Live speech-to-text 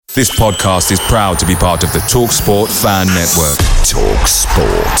This podcast is proud to be part of the TalkSport Fan Network.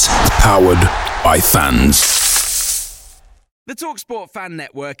 TalkSport. Powered by fans. The TalkSport Fan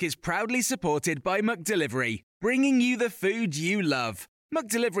Network is proudly supported by McDelivery, bringing you the food you love.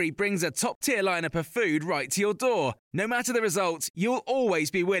 McDelivery brings a top-tier lineup of food right to your door. No matter the result, you'll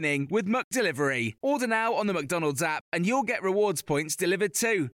always be winning with McDelivery. Order now on the McDonald's app and you'll get rewards points delivered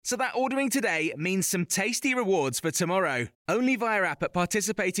too. So that ordering today means some tasty rewards for tomorrow. Only via app at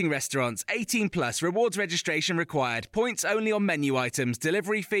participating restaurants. 18 plus. Rewards registration required. Points only on menu items.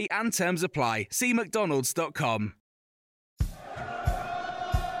 Delivery fee and terms apply. See mcdonalds.com.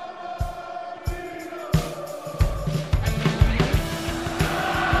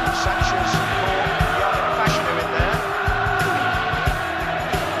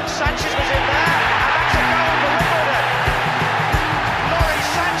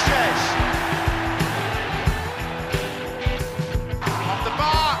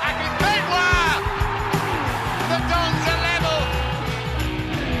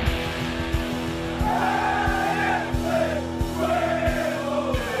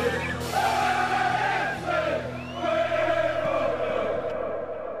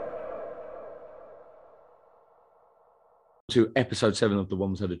 To episode 7 of the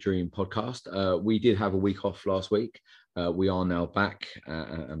One Had a Dream podcast. We did have a week off last week. We are now back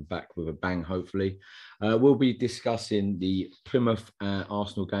and back with a bang, hopefully. We'll be discussing the Plymouth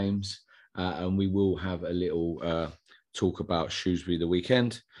Arsenal games and we will have a little talk about Shrewsbury the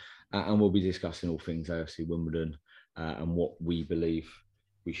weekend. And we'll be discussing all things AFC Wimbledon and what we believe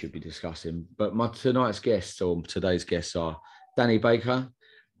we should be discussing. But today's guests are Danny Baker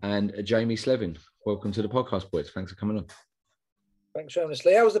and Jamie Slevin. Welcome to the podcast, boys. Thanks for coming on. Thanks for having us,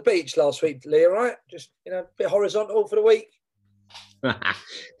 Lee. How was the beach last week, Lee? All right? Just, a bit horizontal for the week?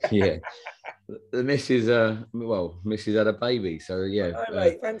 Yeah. The missus, missus had a baby. So, yeah. Oh,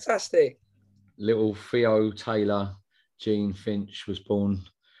 mate, fantastic. Little Theo Taylor, Jean Finch was born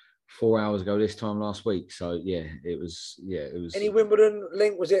 4 hours ago this time last week. So, yeah, it was. Any Wimbledon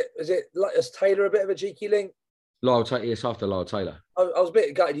link? Was it like as Taylor a bit of a cheeky link? Lyle Taylor, yes, after Lyle Taylor. I was a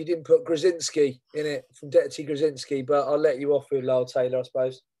bit gutted you didn't put Grzinski in it from Deputy Grzinski, but I'll let you off with Lyle Taylor, I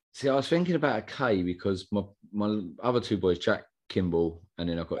suppose. See, I was thinking about a K because my other two boys, Jack Kimball, and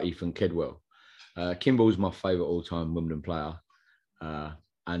then I've got Ethan Kedwell. Kimball's my favourite all-time Wimbledon player. And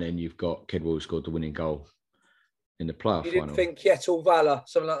then you've got Kedwell who scored the winning goal in the playoff final. You didn't think Kjetil Valor,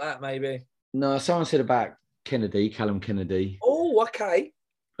 something like that, maybe? No, someone said about Callum Kennedy. Oh, okay.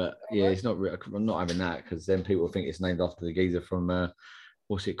 But yeah, it's not. I'm not having that because then people think it's named after the geezer from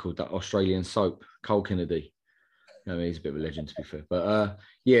what's it called? That Australian soap, Cole Kennedy. He's a bit of a legend to be fair. But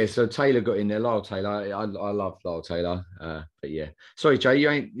yeah, so Taylor got in there. Lyle Taylor, I love Lyle Taylor. But yeah, sorry, Jay,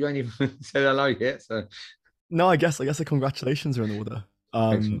 you ain't even said hello yet. So no, I guess the congratulations are in order.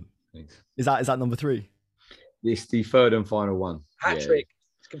 Thanks. Is that number 3? It's the third and final one. Hat trick.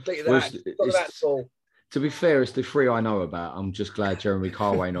 It's completed that. To be fair, it's the 3 I know about. I'm just glad Jeremy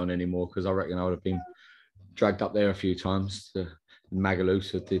Carr ain't on anymore because I reckon I would have been dragged up there a few times. The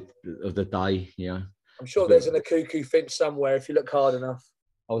Magalus of the day, I'm sure there's an Akuku Finch somewhere if you look hard enough.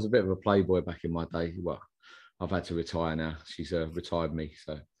 I was a bit of a playboy back in my day. Well, I've had to retire now. She's retired me,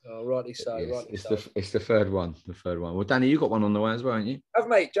 so. Oh, rightly so. It's the third one. Well, Danny, you got one on the way as well, haven't you? I've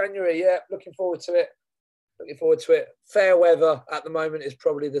mate, January. Yeah, looking forward to it. Fair weather at the moment is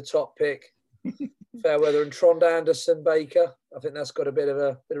probably the top pick. Fair weather and Trond Anderson Baker. I think that's got a bit of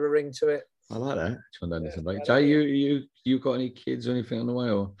a ring to it. I like that, Trond Anderson Baker. Jay, you got any kids or anything on the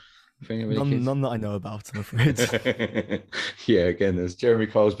way, or none that I know about, I'm afraid. Yeah, again, there's Jeremy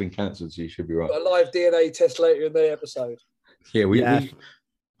Cole's been cancelled, so you should be right. Got a live DNA test later in the episode. Yeah,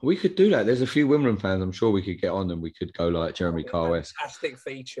 we could do that. There's a few Wimbledon fans. I'm sure we could get on and we could go like Jeremy Carr. Fantastic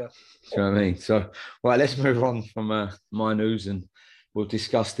feature. Do you know what I mean? So, right, let's move on from my news and we'll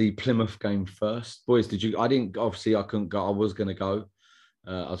discuss the Plymouth game first. Boys, I couldn't go. I was going to go.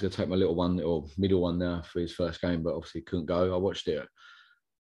 I was going to take my little one or middle one now for his first game, but obviously couldn't go. I watched it,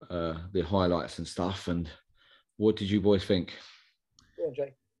 the highlights and stuff. And what did you boys think? Go on,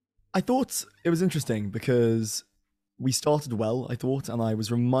 Jay. I thought it was interesting because we started well, I thought, and I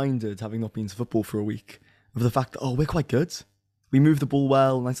was reminded, having not been to football for a week, of the fact that, we're quite good. We moved the ball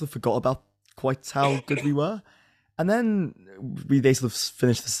well, and I sort of forgot about quite how good we were. And then they sort of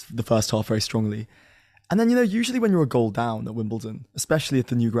finished the first half very strongly. And then, usually when you're a goal down at Wimbledon, especially at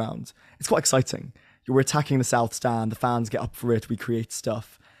the new ground, it's quite exciting. You're attacking the south stand, the fans get up for it, we create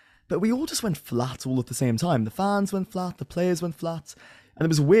stuff. But we all just went flat all at the same time. The fans went flat, the players went flat. And it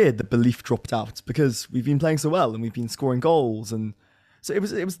was weird that belief dropped out because we've been playing so well and we've been scoring goals. And so it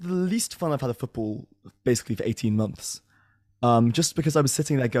was the least fun I've had of football basically for 18 months. Just because I was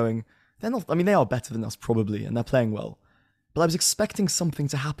sitting there going, they're not, I mean, they are better than us probably, and they're playing well. But I was expecting something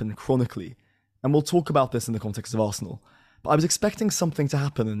to happen chronically. And we'll talk about this in the context of Arsenal. But I was expecting something to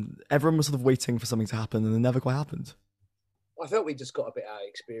happen, and everyone was sort of waiting for something to happen, and it never quite happened. I felt we just got a bit out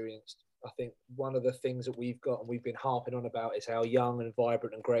experienced. I think one of the things that we've got and we've been harping on about is how young and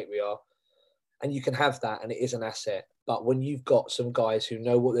vibrant and great we are. And you can have that, and it is an asset. But when you've got some guys who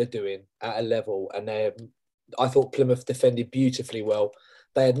know what they're doing at a level, and I thought Plymouth defended beautifully well.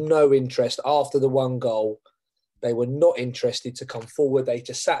 They had no interest after the one goal. They were not interested to come forward. They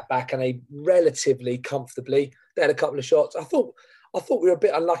just sat back and they relatively comfortably. They had a couple of shots. I thought we were a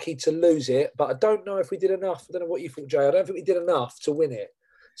bit unlucky to lose it, but I don't know if we did enough. I don't know what you thought, Jay. I don't think we did enough to win it.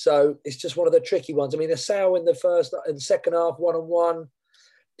 So it's just one of the tricky ones. I mean, Asao in the second half, 1-on-1.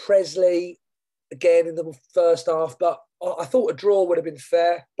 Presley again in the first half, but I thought a draw would have been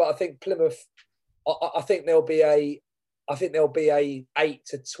fair. But I think Plymouth, I think there'll be a 8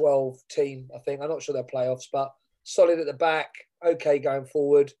 to 12 team. I think I'm not sure they're playoffs, but solid at the back, okay going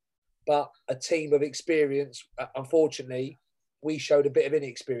forward, but a team of experience. Unfortunately, we showed a bit of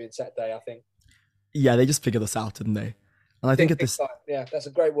inexperience that day, I think. Yeah, they just figured us out, didn't they? And I think at this... Yeah, that's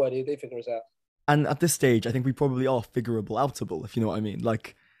a great word. They figure us out. And at this stage, I think we probably are figurable, outable, if you know what I mean.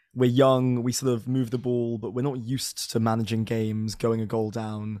 Like, we're young, we sort of move the ball, but we're not used to managing games, going a goal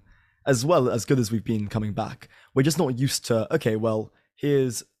down, as well as good as we've been coming back. We're just not used to, okay, well,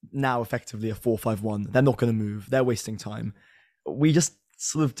 here's now effectively a 4-5-1. They're not going to move. They're wasting time. We just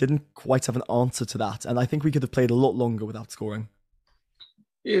sort of didn't quite have an answer to that. And I think we could have played a lot longer without scoring.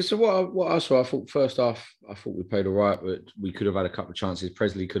 Yeah, so what I saw, I thought first half, I thought we played all right, but we could have had a couple of chances.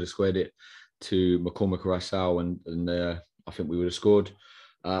 Presley could have squared it to McCormick or Assal, and I think we would have scored.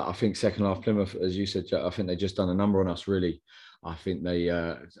 I think second half, Plymouth, as you said, I think they just done a number on us, really. I think they,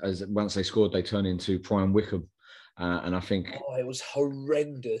 once they scored, they turned into prime Wickham. And I think... Oh, it was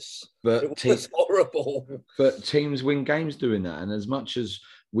horrendous. But it was horrible. But teams win games doing that. And as much as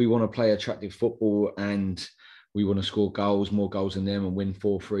we want to play attractive football and we want to score goals, more goals than them, and win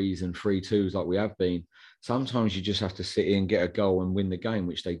 4-3s and 3-2s like we have been, sometimes you just have to sit in, get a goal and win the game,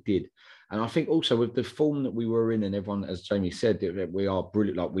 which they did. And I think also with the form that we were in, and everyone, as Jamie said, that we are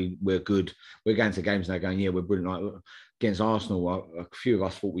brilliant. Like we're good. We're going to games now going, yeah, we're brilliant. Like against Arsenal, a few of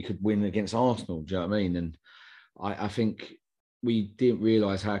us thought we could win against Arsenal. Do you know what I mean? And I think we didn't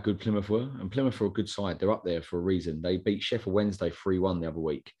realise how good Plymouth were. And Plymouth are a good side. They're up there for a reason. They beat Sheffield Wednesday 3-1 the other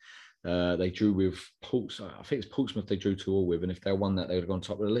week. They drew with Portsmouth. I think it's Portsmouth they drew 2-2 with. And if they won that, they would have gone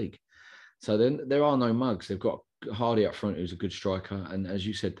top of the league. So then there are no mugs. They've got Hardy up front, who's a good striker. And as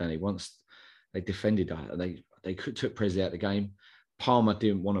you said, Danny, once they defended that, they took Presley out of the game. Palmer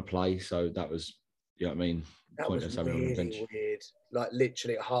didn't want to play. So that was, you know what I mean? That pointless was having him on the bench. weird. Like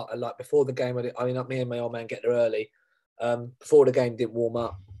literally, like before the game, I mean, me and my old man get there early. Before the game, didn't warm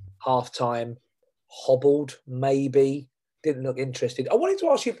up. Half time, hobbled, maybe. Didn't look interested. I wanted to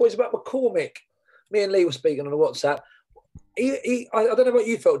ask you boys about McCormick. Me and Lee were speaking on a WhatsApp. I don't know what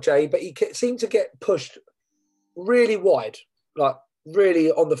you felt, Jay, but he seemed to get pushed really wide, like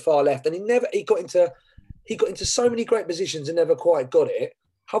really on the far left, and he got into so many great positions and never quite got it.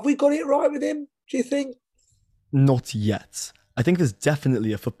 Have we got it right with him, do you think? Not yet. I think there's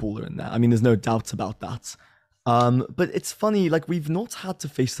definitely a footballer in there. I mean, there's no doubt about that. But it's funny, like we've not had to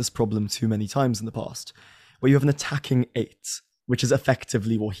face this problem too many times in the past, where you have an attacking 8, which is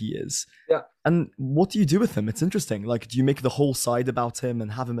effectively what he is. Yeah. And what do you do with him? It's interesting. Like, do you make the whole side about him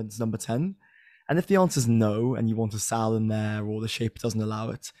and have him as number 10? And if the answer is no, and you want a Sal in there, or the shape doesn't allow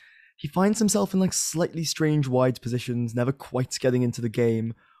it, he finds himself in like slightly strange wide positions, never quite getting into the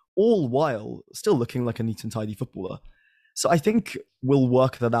game, all while still looking like a neat and tidy footballer. So I think we'll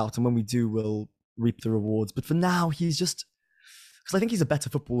work that out, and when we do, we'll reap the rewards. But for now, he's just... Because I think he's a better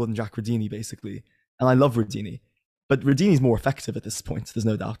footballer than Jack Radini, basically. And I love Radini. But Radini's more effective at this point, there's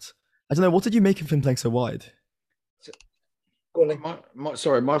no doubt. I don't know, what did you make of him playing so wide? My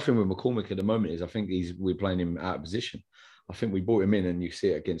thing with McCormick at the moment is I think we're playing him out of position. I think we brought him in, and you see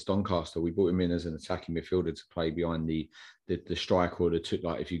it against Doncaster. We brought him in as an attacking midfielder to play behind the striker, or the two.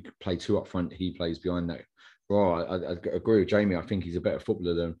 Like if you play 2 up front, he plays behind that. Well, I agree with Jamie. I think he's a better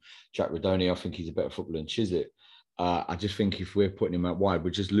footballer than Jack Radoni. I think he's a better footballer than Chiswick. I just think if we're putting him out wide,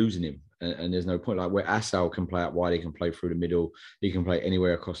 we're just losing him, and there's no point. Like where Assal can play out wide, he can play through the middle, he can play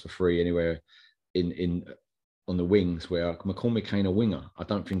anywhere across the free, anywhere in on the wings. Where McCormick ain't a winger. I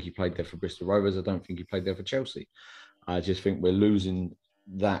don't think he played there for Bristol Rovers. I don't think he played there for Chelsea. I just think we're losing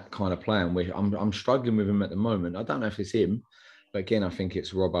that kind of play, and I'm struggling with him at the moment. I don't know if it's him, but again, I think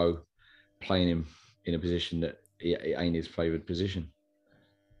it's Robbo playing him in a position that it ain't his favoured position.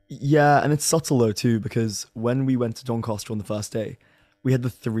 Yeah, and it's subtle though too, because when we went to Doncaster on the first day, we had the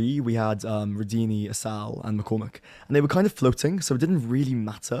three. We had Radini, Asal, and McCormick, and they were kind of floating, so it didn't really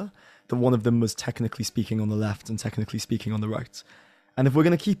matter that one of them was technically speaking on the left and technically speaking on the right. And if we're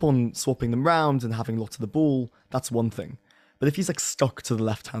going to keep on swapping them round and having lots of the ball, that's one thing. But if he's like stuck to the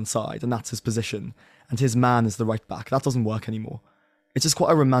left-hand side and that's his position, and his man is the right back, that doesn't work anymore. It's just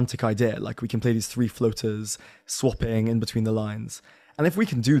quite a romantic idea. Like we can play these three floaters, swapping in between the lines. And if we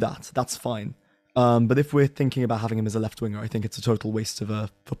can do that, that's fine. But if we're thinking about having him as a left winger, I think it's a total waste of a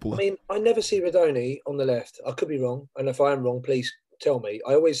footballer. I mean, I never see Radoni on the left. I could be wrong. And if I am wrong, please tell me.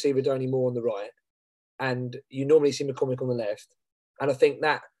 I always see Radoni more on the right. And you normally see McCormick on the left. And I think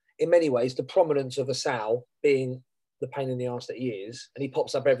that, in many ways, the prominence of Asal being the pain in the arse that he is, and he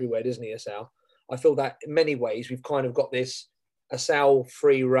pops up everywhere, doesn't he, Asal? I feel that in many ways we've kind of got this Asal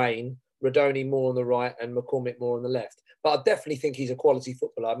free reign, Radoni more on the right and McCormick more on the left. But I definitely think he's a quality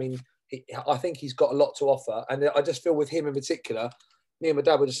footballer. I mean, I think he's got a lot to offer. And I just feel with him in particular, me and my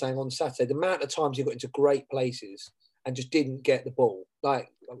dad were just saying on Saturday, the amount of times he got into great places and just didn't get the ball. Like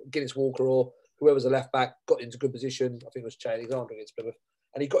Guinness Walker or whoever's a left back got into good position. I think it was Che Alexander against Plymouth.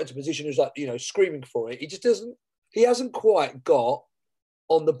 And he got into position, he was like, screaming for it. He hasn't quite got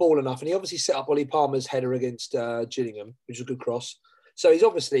on the ball enough. And he obviously set up Ollie Palmer's header against Gillingham, which was a good cross. So he's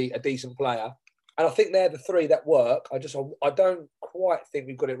obviously a decent player. And I think they're the three that work. I don't quite think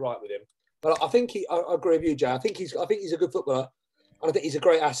we've got it right with him. But I think I agree with you, Jay. I think he's a good footballer. And I think he's a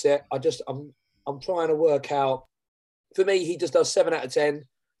great asset. I'm trying to work out. For me, he just does 7 out of 10,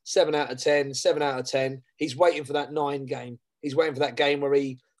 7 out of 10, 7 out of 10. He's waiting for that 9 game. He's waiting for that game where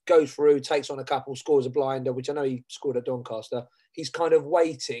he goes through, takes on a couple, scores a blinder, which I know he scored at Doncaster. He's kind of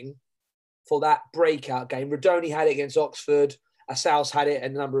waiting for that breakout game. Radoni had it against Oxford. Asal's had it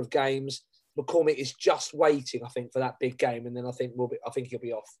in a number of games. McCormick is just waiting, I think, for that big game, and then I think he'll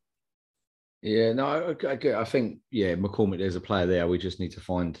be off. Yeah, no, I think McCormick, there's a player there. We just need to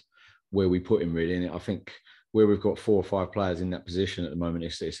find where we put him really. And I think where we've got 4 or 5 players in that position at the moment,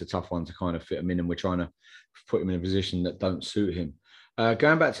 it's a tough one to kind of fit him in, and we're trying to put him in a position that don't suit him.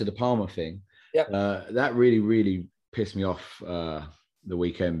 Going back to the Palmer thing, that really, really pissed me off the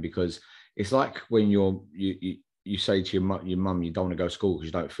weekend, because it's like when you say to your mum you don't want to go to school because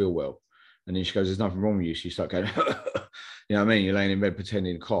you don't feel well. And then she goes, there's nothing wrong with you. So you start going, you know what I mean? You're laying in bed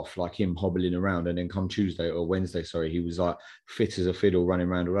pretending to cough, like him hobbling around. And then come Tuesday or Wednesday, he was like fit as a fiddle, running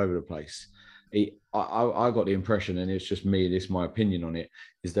around all over the place. I got the impression, and it's just me, this is my opinion on it,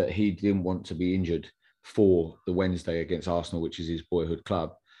 is that he didn't want to be injured for the Wednesday against Arsenal, which is his boyhood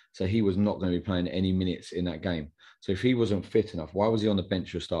club. So he was not going to be playing any minutes in that game. So if he wasn't fit enough, why was he on the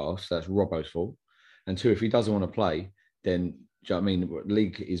bench to start off? So that's Robbo's fault. And 2, if he doesn't want to play, then, do you know what I mean? The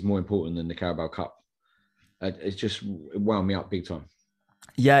league is more important than the Carabao Cup. It just wound me up big time.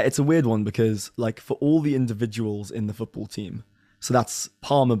 Yeah, it's a weird one because, like, for all the individuals in the football team, so that's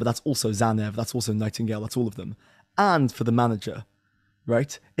Palmer, but that's also Zanev, that's also Nightingale, that's all of them, and for the manager,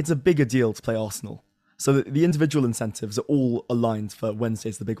 right? It's a bigger deal to play Arsenal. So the individual incentives are all aligned for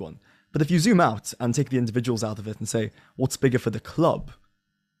Wednesday's the big one. But if you zoom out and take the individuals out of it and say, what's bigger for the club?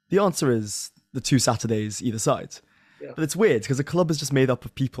 The answer is the 2 Saturdays either side. Yeah. But it's weird because a club is just made up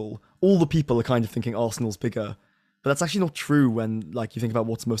of people. All the people are kind of thinking Arsenal's bigger. But that's actually not true when, like, you think about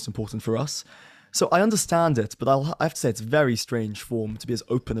what's most important for us. So I understand it, but I have to say it's very strange for him to be as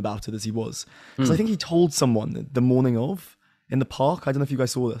open about it as he was. Because I think he told someone the morning of, in the park, I don't know if you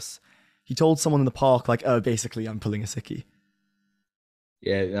guys saw this, he told someone in the park, like, oh, basically I'm pulling a sickie.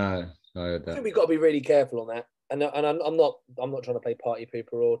 Yeah, no, I heard that. I think we've got to be really careful on that. And I'm not trying to play party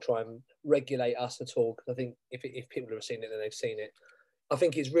pooper or try and regulate us at all, because I think if people have seen it, then they've seen it. I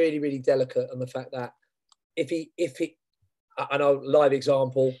think it's really, really delicate on the fact that if he and a live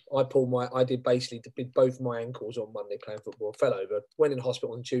example, I did both my ankles on Monday playing football, fell over, went in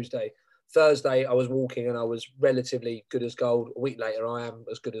hospital on Tuesday. Thursday, I was walking and I was relatively good as gold. A week later, I am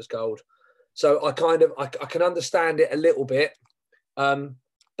as good as gold. So I can understand it a little bit.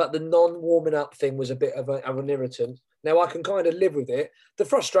 But the non-warming up thing was a bit of an irritant. Now, I can kind of live with it. The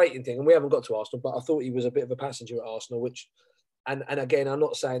frustrating thing, and we haven't got to Arsenal, but I thought he was a bit of a passenger at Arsenal, and again, I'm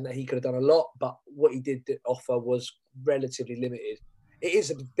not saying that he could have done a lot, but what he did offer was relatively limited. It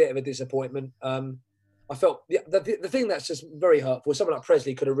is a bit of a disappointment. I felt the thing that's just very hurtful, someone like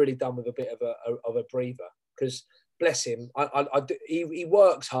Presley could have really done with a bit of a breather, because bless him, he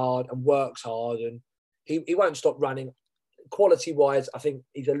works hard, and he won't stop running. Quality-wise, I think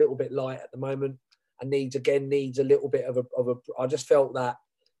he's a little bit light at the moment, and needs a little bit of a. I just felt that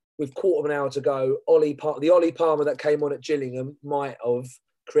with quarter of an hour to go, the Ollie Palmer that came on at Gillingham might have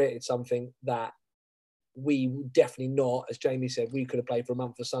created something that we definitely not, as Jamie said, we could have played for a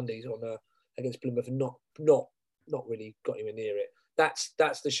month of Sundays against Plymouth and not really got anywhere near it.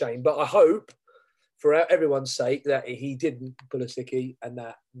 That's the shame. But I hope, for everyone's sake, that he didn't pull a sickie and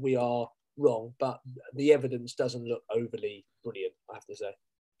that we are wrong. But the evidence doesn't look overly brilliant, I have to say.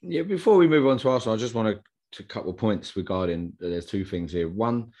 Yeah, before we move on to Arsenal, I just want to a couple of points regarding, there's two things here.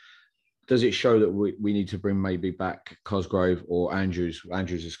 One, does it show that we need to bring maybe back Cosgrove or Andrews?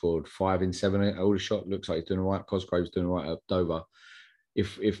 Andrews has scored 5 in 7 at Aldershot. Looks like he's doing all right. Cosgrove's doing all right at Dover.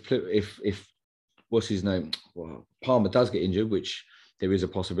 If what's his name? Well, Palmer does get injured, which there is a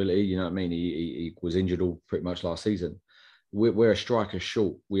possibility. You know what I mean? He was injured all pretty much last season. We're a striker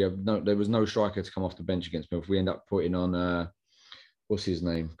short. There was no striker to come off the bench against me. If we end up putting on what's his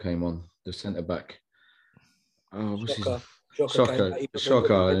name? Came on the centre back. Oh, what's his name?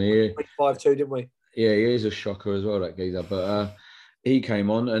 Shocker. And he 5-2, didn't we? Yeah, he is a shocker as well, that geezer. But he came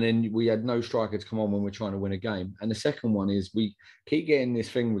on, and then we had no striker to come on when we're trying to win a game. And the second one is we keep getting this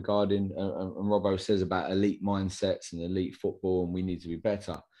thing regarding, and Robbo says about elite mindsets and elite football, and we need to be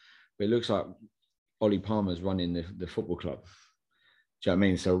better. But it looks like Ollie Palmer's running the football club. Do you know what I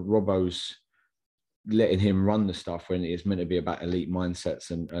mean? So Robbo's letting him run the stuff when it's meant to be about elite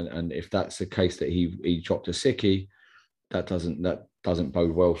mindsets. And if that's the case that he dropped a sickie, that doesn't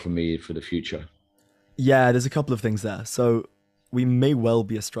bode well for me for the future. Yeah, there's a couple of things there. So we may well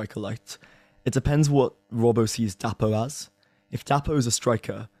be a striker light. It depends what Robbo sees Dapo as. If Dapo is a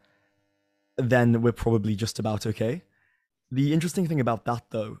striker, then we're probably just about okay. The interesting thing about that,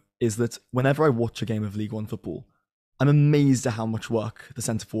 though, is that whenever I watch a game of League One football, I'm amazed at how much work the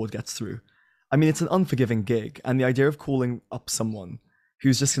centre forward gets through. I mean, it's an unforgiving gig, and the idea of calling up someone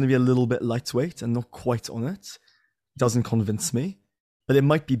who's just going to be a little bit lightweight and not quite on it doesn't convince me. But it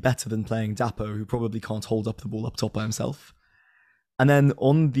might be better than playing Dapo, who probably can't hold up the ball up top by himself. And then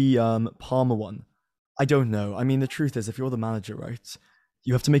on the Palmer one, I don't know. I mean, the truth is, if you're the manager, right,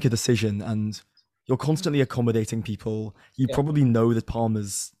 you have to make a decision, and you're constantly accommodating people. You probably know that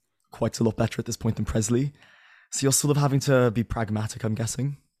Palmer's quite a lot better at this point than Presley. So you're sort of having to be pragmatic, I'm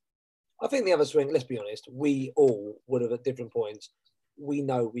guessing. I think the other swing, let's be honest, we all would have at different points. We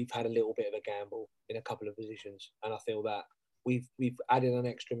know we've had a little bit of a gamble in a couple of positions. And I feel that we've added an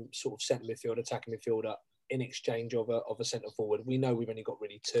extra sort of centre midfield, attacking midfielder in exchange of a centre forward. We know we've only got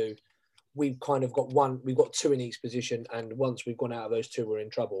really two. We've kind of got one, we've got two in each position. And once we've gone out of those two, we're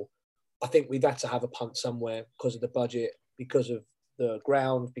in trouble. I think we've had to have a punt somewhere because of the budget, because of the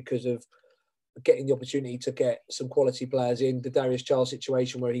ground, because of getting the opportunity to get some quality players in. The Darius Charles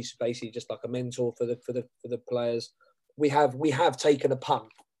situation where he's basically just like a mentor for the players. We have taken a punt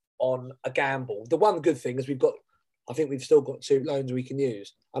on a gamble. The one good thing is I think we've still got 2 loans we can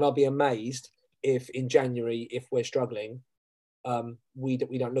use, and I'll be amazed if in January, if we're struggling, we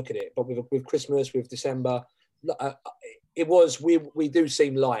don't look at it. But with Christmas, with December, we do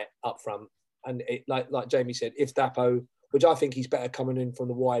seem light up front, and like Jamie said, if Dapo, which I think he's better coming in from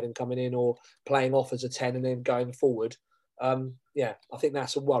the wide and coming in, or playing off as a 10 and then going forward. I think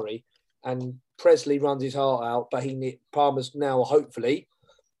that's a worry. And Presley runs his heart out, but Palmer's now hopefully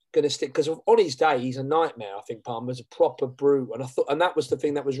going to stick, because on his day he's a nightmare. I think Palmer's a proper brute, and that was the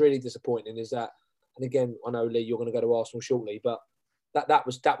thing that was really disappointing. Is that, and again, I know Lee, you're going to go to Arsenal shortly, but that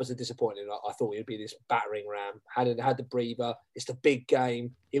was a disappointing. I thought he would be this battering ram. Had the breather. It's the big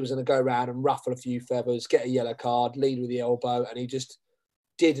game. He was going to go around and ruffle a few feathers, get a yellow card, lead with the elbow, and he just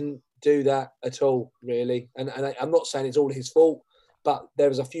didn't do that at all, really. And I'm not saying it's all his fault, but there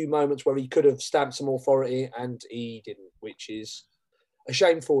was a few moments where he could have stamped some authority, and he didn't, which is a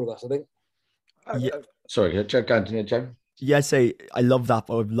shame for all of us, I think. Sorry, go on, Joe. Yeah, I'd say I love that.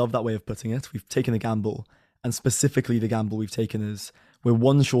 I love that way of putting it. We've taken a gamble. And specifically, the gamble we've taken is we're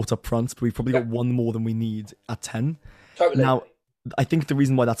one short up front, but we've probably got one more than we need at 10. Totally. Now, I think the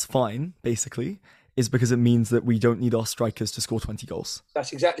reason why that's fine, basically, is because it means that we don't need our strikers to score 20 goals.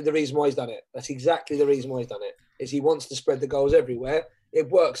 That's exactly the reason why he's done it. Is he wants to spread the goals everywhere. It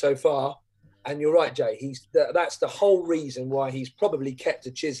worked so far. And you're right, Jay. That's the whole reason why he's probably kept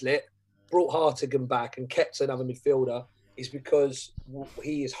a Chislett, brought Hartigan back and kept another midfielder, is because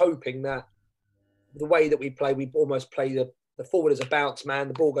he is hoping that the way that we play, we almost play the forward as a bounce man,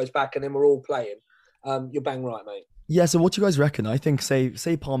 the ball goes back and then we're all playing. You're bang right, mate. Yeah, so what do you guys reckon? I think,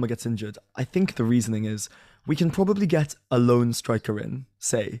 say Palmer gets injured, I think the reasoning is we can probably get a lone striker in,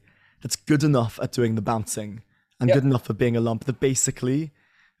 say, that's good enough at doing the bouncing and good enough for being a lump that basically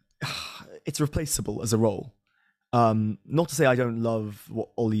it's replaceable as a role. Not to say I don't love what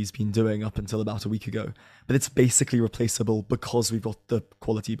Ollie's been doing up until about a week ago, but it's basically replaceable because we've got the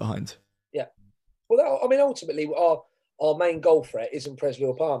quality behind. Yeah. Well, I mean, ultimately, our main goal threat isn't Presley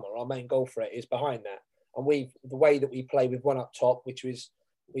or Palmer. Our main goal threat is behind that. And the way that we play with one up top, which was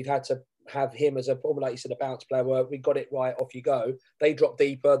we've had to have him as like you said, a bounce player where we got it right, off you go. They drop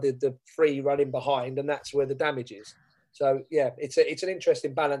deeper, the free running behind, and that's where the damage is. So yeah, it's an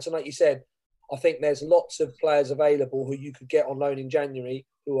interesting balance. And like you said, I think there's lots of players available who you could get on loan in January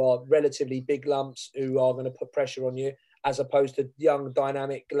who are relatively big lumps who are going to put pressure on you, as opposed to young,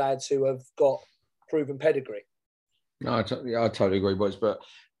 dynamic lads who have got proven pedigree. No, I totally agree, boys. But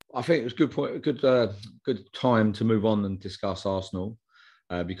I think it was good time to move on and discuss Arsenal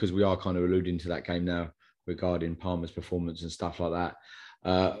because we are kind of alluding to that game now regarding Palmer's performance and stuff like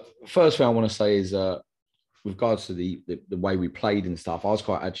that. First thing I want to say is with regards to the way we played and stuff, I was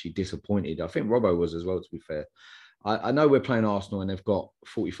quite actually disappointed. I think Robbo was as well, to be fair. I know we're playing Arsenal and they've got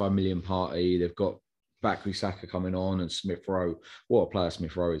 45 million party. They've got Bakary Saka coming on and Smith Rowe. What a player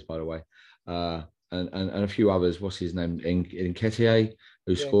Smith Rowe is, by the way. And a few others. What's his name? Nketiah,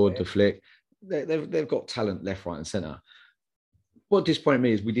 who scored the flick. They've got talent left, right and centre. What disappointed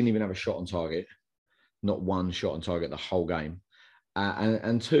me is we didn't even have a shot on target. Not one shot on target the whole game.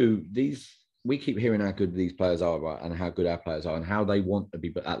 And two, we keep hearing how good these players are, right, and how good our players are and how they want to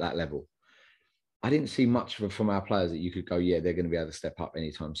be at that level. I didn't see much from our players that you could go, yeah, they're going to be able to step up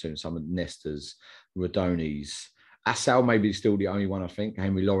anytime soon. Some of Nesta's, Radonis, Assal maybe still the only one, I think.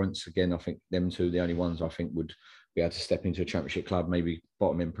 Henry Lawrence, again, I think them two the only ones I think would be able to step into a championship club, maybe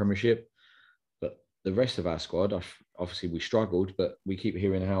bottom in Premiership. But the rest of our squad, obviously we struggled, but we keep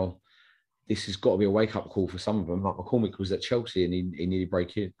hearing how this has got to be a wake-up call for some of them. Like McCormick was at Chelsea and he nearly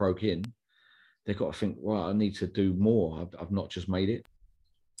broke in. They've got to think, well, I need to do more. I've not just made it.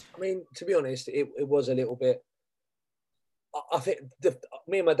 I mean, to be honest, it was a little bit... I think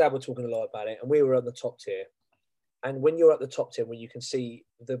me and my dad were talking a lot about it, and we were on the top tier. And when you're at the top tier, when you can see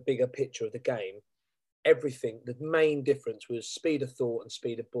the bigger picture of the game, everything, the main difference was speed of thought and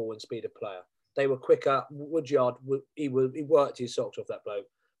speed of ball and speed of player. They were quicker. Woodyard, he worked his socks off, that bloke.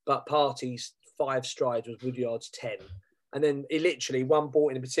 But Partey's 5 strides was Woodyard's 10. And then he literally, one ball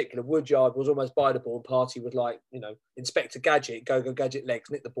in particular, Woodyard was almost by the ball. And Partey was like, Inspector Gadget, go Gadget legs,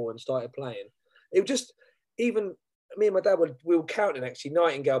 nick the ball and started playing. It was just, even me and my dad, we were counting actually,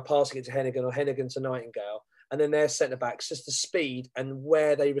 Nightingale passing it to Hennigan or Hennigan to Nightingale. And then their centre-backs, just the speed and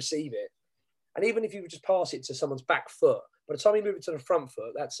where they receive it. And even if you just pass it to someone's back foot, by the time you move it to the front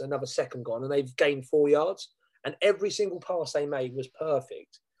foot, that's another second gone, and they've gained 4 yards. And every single pass they made was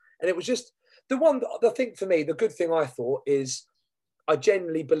perfect. And it was just the thing for me, the good thing I thought is I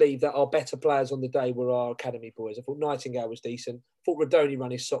genuinely believe that our better players on the day were our academy boys. I thought Nightingale was decent. I thought Radoni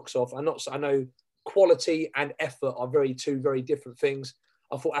ran his socks off. I know quality and effort are two very different things.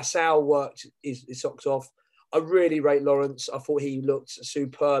 I thought Assal worked his socks off. I really rate Lawrence. I thought he looked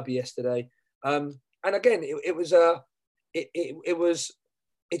superb yesterday. And again, it was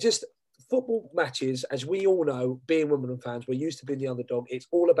just football matches, as we all know, being Wimbledon fans, we're used to being the underdog. It's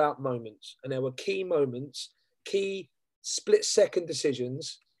all about moments. And there were key moments, key split-second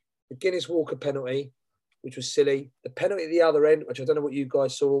decisions. The Guinness-Walker penalty, which was silly. The penalty at the other end, which I don't know what you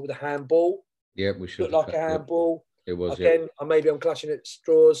guys saw, with the handball. Yeah, we should. Looked like a handball. It was, again, maybe I'm clutching at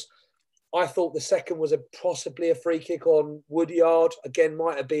straws. I thought the second was possibly a free kick on Woodyard. Again,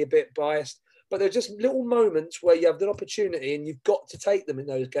 might be a bit biased. But there are just little moments where you have an opportunity and you've got to take them in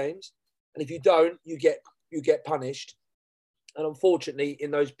those games. And if you don't, you get punished. And unfortunately,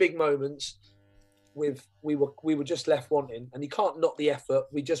 in those big moments, we were just left wanting. And you can't knock the effort.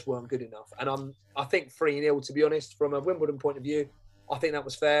 We just weren't good enough. And I think 3-0, to be honest, from a Wimbledon point of view, I think that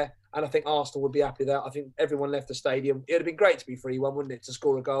was fair. And I think Arsenal would be happy with that. I think everyone left the stadium. It would have been great to be 3-1, wouldn't it, to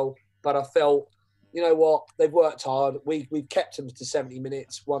score a goal? But I felt, you know what, they've worked hard. We've kept them to 70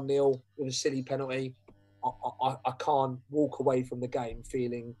 minutes, 1-0 with a silly penalty. I can't walk away from the game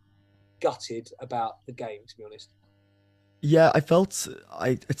feeling gutted about the game, to be honest. Yeah,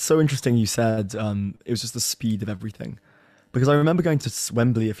 it's so interesting you said it was just the speed of everything. Because I remember going to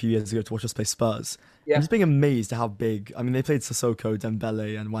Wembley a few years ago to watch us play Spurs. Yeah. And just being amazed at how big, they played Sissoko,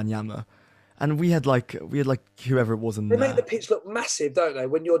 Dembele and Wanyama. And we had like whoever it was in there. They make the pitch look massive, don't they?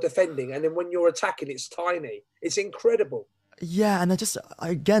 When you're defending, and then when you're attacking, it's tiny. It's incredible. Yeah, and just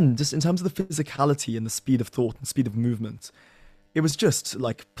in terms of the physicality and the speed of thought and speed of movement, it was just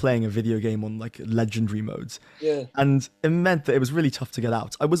like playing a video game on like legendary modes. Yeah. And it meant that it was really tough to get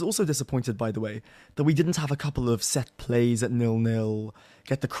out. I was also disappointed, by the way, that we didn't have a couple of set plays at 0-0,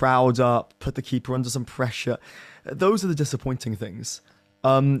 get the crowd up, put the keeper under some pressure. Those are the disappointing things.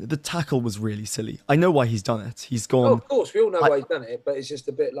 The tackle was really silly. I know why he's done it. He's gone... Oh, of course, we all know why he's done it, but it's just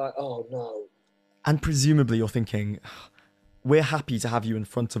a bit like, oh, no. And presumably you're thinking, we're happy to have you in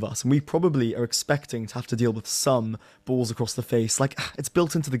front of us, and we probably are expecting to have to deal with some balls across the face. Like, it's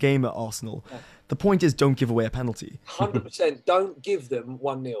built into the game at Arsenal The point is, don't give away a penalty. 100%. Don't give them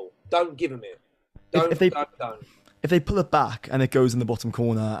 1-0. Don't give them it. Don't. If they pull it back and it goes in the bottom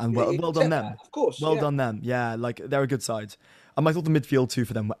corner, and well done them. Of course. Well done them. Yeah, like they're a good side. I thought the midfield too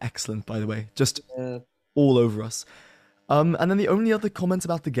for them were excellent, by the way. Just all over us. And then the only other comment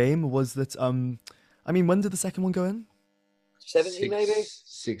about the game was that, when did the second one go in? 70 maybe?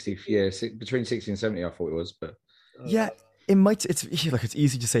 60, yeah, between 60 and 70 I thought it was, but... Yeah, it's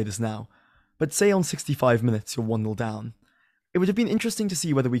easy to say this now, but say on 65 minutes you're 1-0 down. It would have been interesting to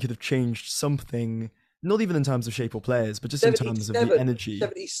see whether we could have changed something, not even in terms of shape or players, but just in terms of the energy.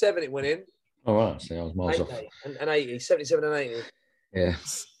 77 it went in. Oh, right, so I was miles 80, off. And 80, 77 and 80. Yeah.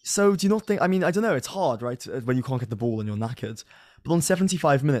 So do you not think, I don't know, it's hard, right, when you can't get the ball and you're knackered. But on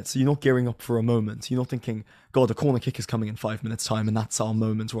 75 minutes, so you're not gearing up for a moment. You're not thinking, God, a corner kick is coming in 5 minutes' time and that's our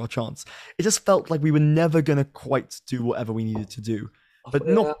moment or our chance. It just felt like we were never going to quite do whatever we needed to do. But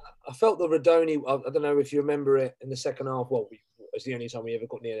I felt the Rodoni, I don't know if you remember it in the second half. Well, it was the only time we ever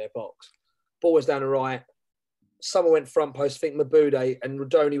got near their box. Ball was down the right. Someone went front post, I think Mabude, and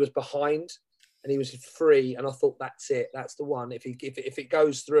Rodoni was behind and he was free. And I thought, that's it. That's the one. If it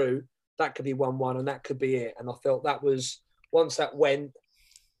goes through, that could be 1-1 and that could be it. And I felt that was... Once that went,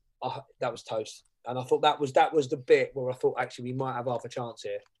 that was toast. And I thought that was the bit where I thought actually we might have half a chance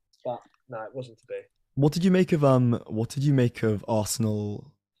here, but no, it wasn't to be. What did you make of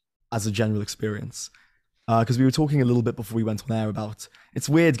Arsenal as a general experience? Because we were talking a little bit before we went on air about it's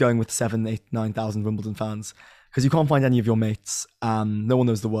weird going with 7,000, 8,000, 9,000 Wimbledon fans because you can't find any of your mates. No one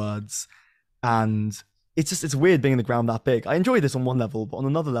knows the words, and it's weird being in the ground that big. I enjoy this on one level, but on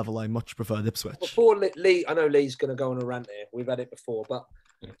another level, I much preferred Ipswich. Before Lee, I know Lee's going to go on a rant here. We've had it before, but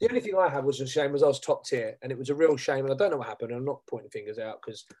the only thing I had was a shame was I was top tier, and it was a real shame. And I don't know what happened. And I'm not pointing fingers out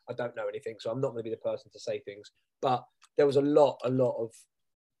because I don't know anything, so I'm not going to be the person to say things. But there was a lot of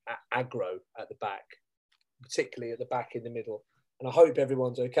aggro at the back, particularly at the back in the middle. And I hope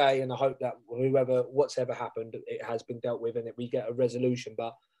everyone's okay, and I hope that whatever happened, it has been dealt with, and that we get a resolution.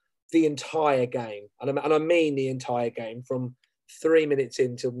 But the entire game, and I mean the entire game, from 3 minutes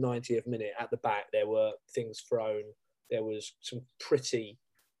in till 90th minute at the back, there were things thrown. There was some pretty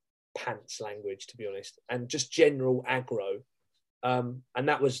pants language, to be honest, and just general aggro. And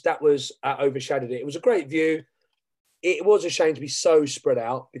that was overshadowed it. It was a great view. It was a shame to be so spread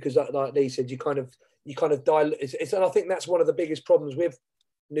out because, like Lee said, you kind of dilute. And I think that's one of the biggest problems with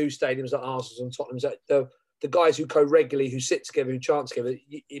new stadiums like Arsenal's and Tottenham's, that the guys who co-regularly, who sit together, who chant together,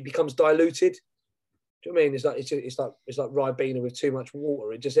 it becomes diluted. Do you know what I mean? It's like Ribena with too much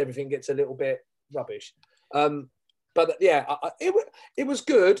water. It just, everything gets a little bit rubbish. But yeah, it was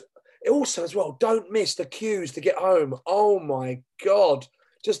good. It also, as well, don't miss the queues to get home. Oh my God.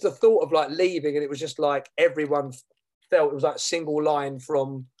 Just the thought of like leaving, and it was just like everyone felt it was like a single line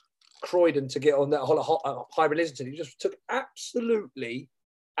from Croydon to get on that hybrid Islington. It just took absolutely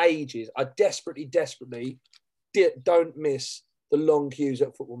ages. I desperately don't miss the long queues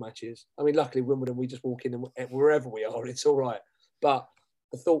at football matches. I mean, luckily Wimbledon, we just walk in and wherever we are, it's all right. But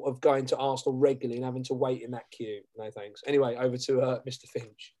the thought of going to Arsenal regularly and having to wait in that queue, no thanks. Anyway, over to Mr.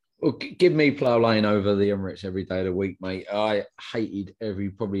 Finch. Well, give me plough lane over the Emirates every day of the week, mate. I hated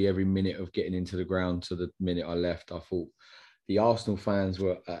probably every minute of getting into the ground to the minute I left. I thought the Arsenal fans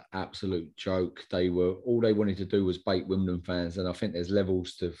were an absolute joke. All they wanted to do was bait Wimbledon fans, and I think there's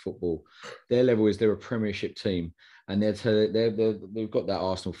levels to football. Their level is they're a Premiership team, and they've got that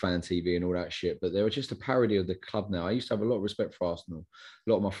Arsenal fan TV and all that shit, but they were just a parody of the club now. I used to have a lot of respect for Arsenal. A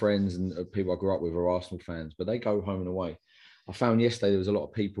lot of my friends and people I grew up with are Arsenal fans, but they go home and away. I found yesterday there was a lot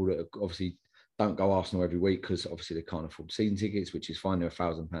of people that obviously don't go Arsenal every week because obviously they can't afford season tickets, which is fine. They're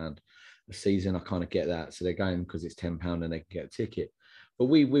 £1,000 a season. I kind of get that. So they're going because it's £10 and they can get a ticket. But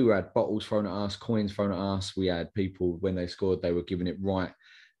we had bottles thrown at us, coins thrown at us. We had people, when they scored, they were giving it right.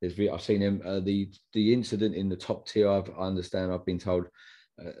 I've seen them. The incident in the top tier, I understand, I've been told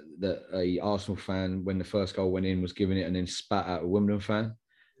that a Arsenal fan, when the first goal went in, was giving it and then spat at a Wimbledon fan.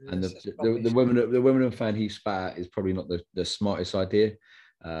 And the Wimbledon fan he spat at is probably not the smartest idea.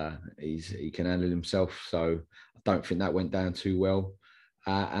 He can handle himself, so I don't think that went down too well.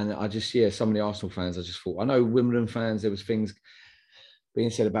 And I just, some of the Arsenal fans, I just thought, I know Wimbledon fans, there was things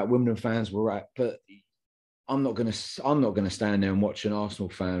being said about Wimbledon fans were right, but I'm not gonna stand there and watch an Arsenal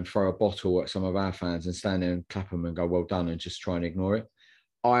fan throw a bottle at some of our fans and stand there and clap them and go well done and just try and ignore it.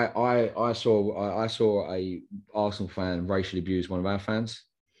 I saw a Arsenal fan racially abuse one of our fans.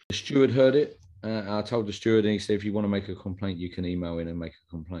 The steward heard it. I told the steward, and he said, if you want to make a complaint, you can email in and make a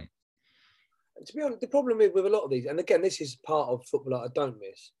complaint. To be honest, the problem with a lot of these, and again, this is part of football that I don't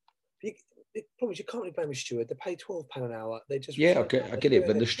miss. the problem is you can't really blame a steward. They pay £12 an hour. They just I get it.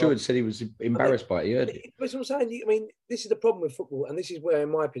 But the steward said he was embarrassed by it. You heard it. That's what I'm saying. I mean, this is the problem with football, and this is where,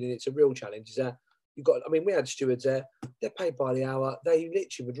 in my opinion, it's a real challenge. Is that we had stewards there. They're paid by the hour. They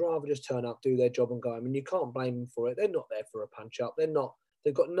literally would rather just turn up, do their job, and go. I mean, you can't blame them for it. They're not there for a punch up. They're not.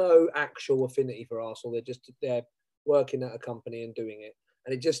 They've got no actual affinity for Arsenal. They're working at a company and doing it.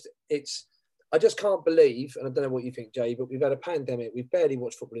 And I just can't believe, and I don't know what you think, Jay, but we've had a pandemic. We've barely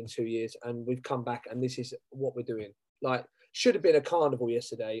watched football in 2 years, and we've come back, and this is what we're doing. Like, should have been a carnival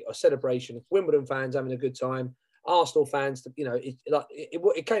yesterday, a celebration. Wimbledon fans having a good time. Arsenal fans,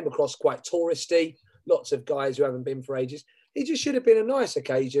 it came across quite touristy. Lots of guys who haven't been for ages. It just should have been a nice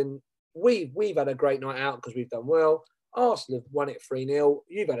occasion. We've had a great night out because we've done well. Arsenal have won it 3-0.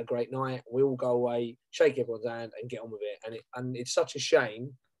 You've had a great night. We all go away, shake everyone's hand, and get on with it. And it's such a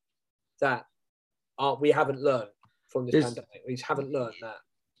shame that we haven't learned from this pandemic. We haven't learned that.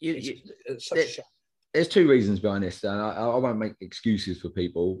 It's such a shame. There's two reasons behind this. I won't make excuses for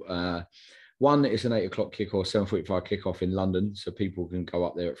people. One, it's an 8 o'clock kickoff, 7:45 kickoff in London, so people can go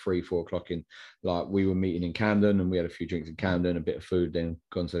up there at 3-4 o'clock. We were meeting in Camden, and we had a few drinks in Camden, a bit of food, then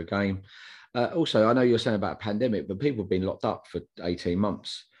gone to the game. Also, I know you're saying about a pandemic, but people have been locked up for 18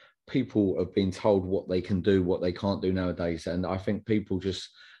 months. People have been told what they can do, what they can't do nowadays, and I think people just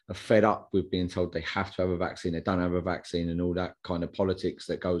are fed up with being told they have to have a vaccine, they don't have a vaccine, and all that kind of politics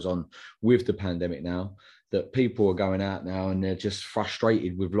that goes on with the pandemic now, that people are going out now and they're just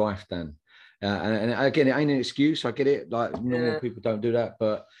frustrated with life, Dan. And again, it ain't an excuse. I get it. Like, normal people don't do that.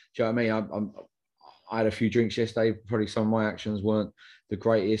 But do you know what I mean? I had a few drinks yesterday. Probably some of my actions weren't the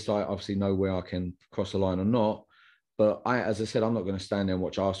greatest. I obviously know where I can cross the line or not. But as I said, I'm not going to stand there and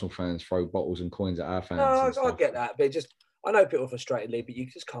watch Arsenal fans throw bottles and coins at our fans. No, I get that. But I know people are frustrated, but you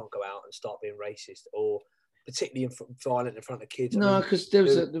just can't go out and start being racist or particularly violent in front of kids. No, because there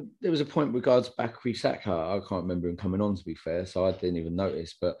was a point regards Bakary Saka. I can't remember him coming on, to be fair, so I didn't even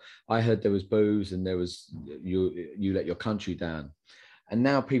notice. But I heard there was booze and there was you let your country down, and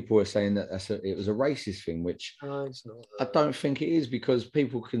now people are saying that it was a racist thing, which it's not. I don't think it is, because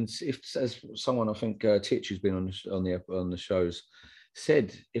people can, if as someone, I think Titch, who's been on the shows,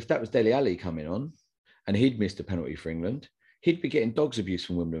 said if that was Dele Alli coming on and he'd missed a penalty for England, he'd be getting dogs abuse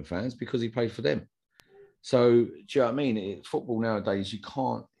from Wimbledon fans because he played for them. So, do you know what I mean? Football nowadays, you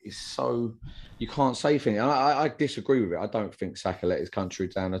can't say things. I disagree with it. I don't think Saka let his country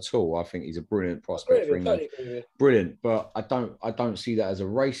down at all. I think he's a brilliant prospect for England. Brilliant. But I don't see that as a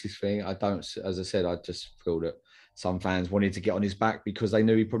racist thing. As I said, I just feel that some fans wanted to get on his back because they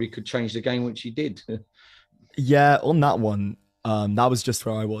knew he probably could change the game, which he did. Yeah, on that one, that was just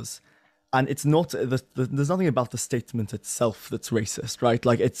where I was. And it's not, there's nothing about the statement itself that's racist, right?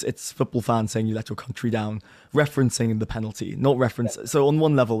 Like, it's football fans saying you let your country down, referencing the penalty, not reference. Yeah. So on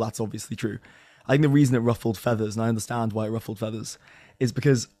one level, that's obviously true. I think the reason it ruffled feathers, and I understand why it ruffled feathers, is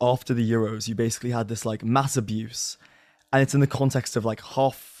because after the Euros, you basically had this like mass abuse. And it's in the context of like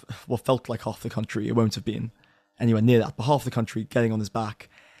what felt like half the country, it won't have been anywhere near that, but half the country getting on his back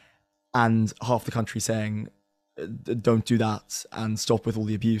and half the country saying, don't do that and stop with all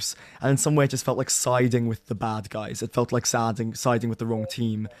the abuse. And in some way it just felt like siding with the bad guys. It felt like siding with the wrong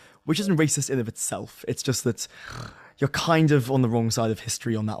team, which isn't racist in of itself. It's just that you're kind of on the wrong side of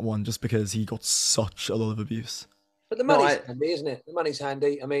history on that one, just because he got such a lot of abuse. But the money's handy, isn't it? The money's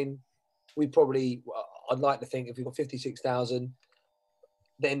handy. I mean, I'd like to think if we've got 56,000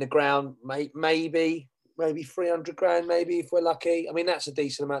 in the ground, maybe 300 grand, maybe if we're lucky. I mean, that's a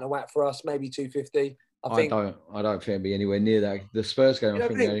decent amount of whack for us, maybe 250. I don't think it'd be anywhere near that. The Spurs game, I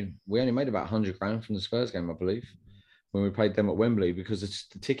think we only made about 100 grand from the Spurs game, I believe, when we played them at Wembley, because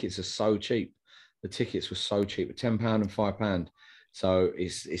the tickets are so cheap. The tickets were so cheap, £10 and £5. So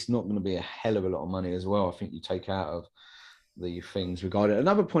it's not going to be a hell of a lot of money as well. I think you take out of the things regarding.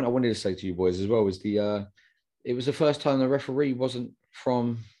 Another point I wanted to say to you boys as well was it was the first time the referee wasn't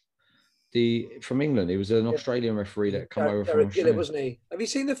from England. It was an Australian referee that came over from Australia, wasn't he? Have you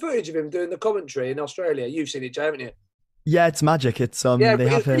seen the footage of him doing the commentary in Australia? You've seen it, Jay, haven't you? Yeah, it's magic. It's they have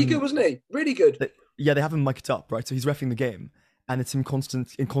him, really good, wasn't he? Really good. They have him mic'd up, right? So he's reffing the game, and it's in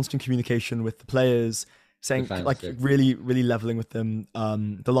constant communication with the players, saying the fans, really, really leveling with them.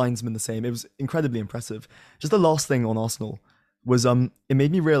 The linesmen the same. It was incredibly impressive. Just the last thing on Arsenal was it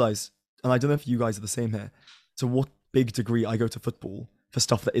made me realise, and I don't know if you guys are the same here, to what big degree I go to football for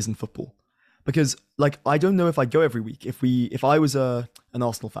stuff that isn't football. Because, like, I don't know if I'd go every week. If I was an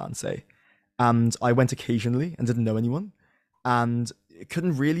Arsenal fan, say, and I went occasionally and didn't know anyone, and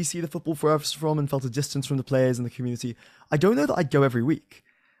couldn't really see the football from and felt a distance from the players and the community, I don't know that I'd go every week.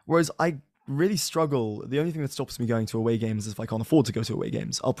 Whereas I really struggle. The only thing that stops me going to away games is if I can't afford to go to away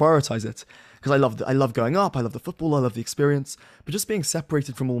games. I'll prioritize it because I love going up. I love the football. I love the experience. But just being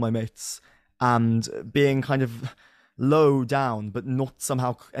separated from all my mates and being kind of low down, but not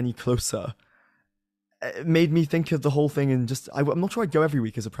somehow any closer, it made me think of the whole thing. And just, I'm not sure I'd go every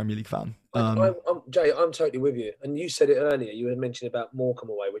week as a Premier League fan. Jay, I'm totally with you. And you said it earlier. You had mentioned about Morecambe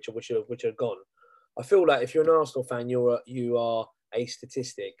away, which are gone. I feel like if you're an Arsenal fan, you are a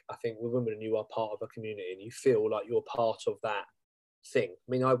statistic. I think with Wimbledon, you are part of a community, and you feel like you're part of that thing.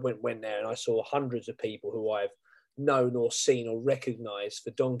 I mean, I went there and I saw hundreds of people who I've known or seen or recognised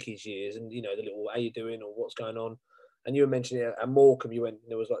for donkey's years, and the little "how you doing" or "what's going on." And you were mentioning it at Morecambe. You went, and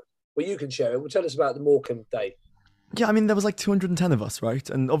there was like, well, you can share it. Well, tell us about the Morecambe day. Yeah, I mean, there was like 210 of us, right?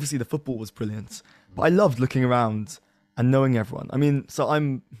 And obviously the football was brilliant, but I loved looking around and knowing everyone. I mean, so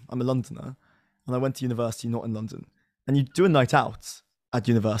I'm a Londoner, and I went to university not in London. And you do a night out at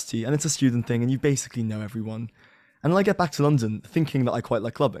university, and it's a student thing, and you basically know everyone. And then I get back to London thinking that I quite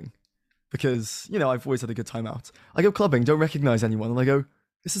like clubbing, because, I've always had a good time out. I go clubbing, don't recognise anyone, and I go,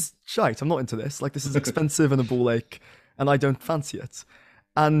 this is shite, I'm not into this. Like, this is expensive and a ball ache, and I don't fancy it.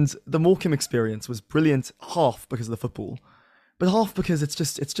 And the Morecambe experience was brilliant, half because of the football, but half because it's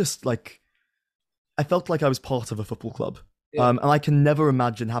just like, I felt like I was part of a football club. Yeah. And I can never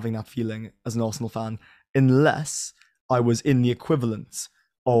imagine having that feeling as an Arsenal fan unless I was in the equivalent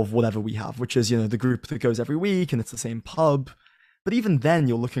of whatever we have, which is, the group that goes every week and it's the same pub. But even then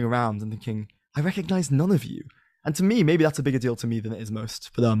you're looking around and thinking, I recognise none of you. And to me, maybe that's a bigger deal to me than it is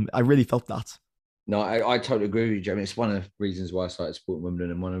most. But I really felt that. No, I totally agree with you, Jeremy. It's one of the reasons why I started supporting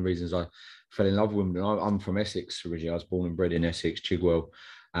Wimbledon, and one of the reasons I fell in love with Wimbledon. I'm from Essex originally. I was born and bred in Essex, Chigwell.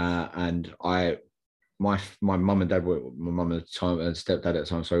 And my mum and dad were, my mum at the time and stepdad at the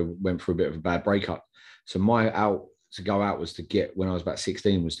time, so went through a bit of a bad breakup. So my go out was to get, when I was about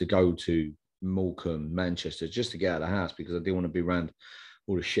 16, was to go to Morecambe, Manchester, just to get out of the house because I didn't want to be around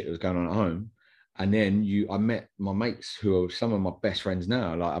all the shit that was going on at home. And then I met my mates who are some of my best friends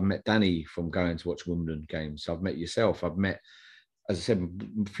now. Like I met Danny from going to watch Wimbledon games. I've met yourself. I've met, as I said,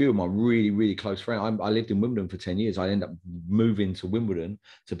 a few of my really, really close friends. I lived in Wimbledon for 10 years. I ended up moving to Wimbledon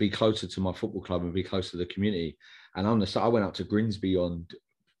to be closer to my football club and be closer to the community. And I went up to Grimsby on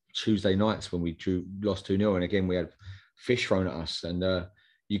Tuesday nights when we lost 2-0. And again, we had fish thrown at us. And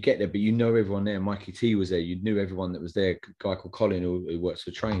you get there, but you know everyone there. Mikey T was there. You knew everyone that was there. A guy called Colin who works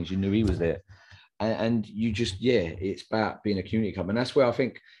for trains. You knew he was there. And you just, it's about being a community club. And that's where I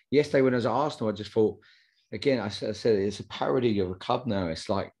think yesterday when I was at Arsenal, I just thought, again, I said it's a parody of a club now. It's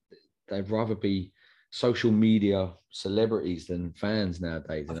like they'd rather be social media celebrities than fans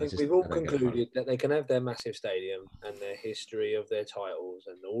nowadays. I think we've all concluded that they can have their massive stadium and their history of their titles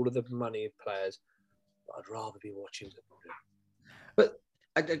and all of the money of players, but I'd rather be watching them. But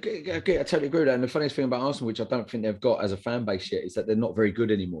I totally agree with that. And the funniest thing about Arsenal, which I don't think they've got as a fan base yet, is that they're not very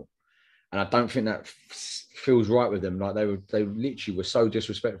good anymore. And I don't think that feels right with them. Like they literally were so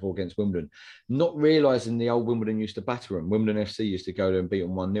disrespectful against Wimbledon, not realising the old Wimbledon used to batter them. Wimbledon FC used to go there and beat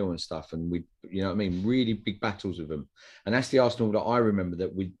them 1-0 and stuff. And we, you know what I mean? Really big battles with them. And that's the Arsenal that I remember,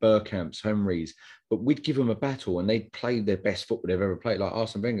 that with Bergkamps, Henrys, but we'd give them a battle and they'd play their best football they've ever played. Like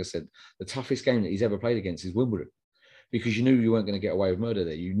Arsene Wenger said, the toughest game that he's ever played against is Wimbledon, because you knew you weren't going to get away with murder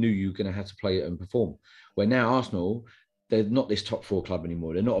there. You knew you were going to have to play it and perform. Where now Arsenal, they're not this top four club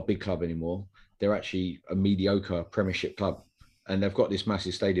anymore. They're not a big club anymore. They're actually a mediocre Premiership club. And they've got this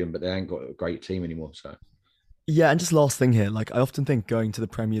massive stadium, but they ain't got a great team anymore. So, yeah, and just last thing here, like I often think going to the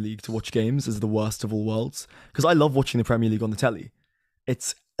Premier League to watch games is the worst of all worlds, because I love watching the Premier League on the telly.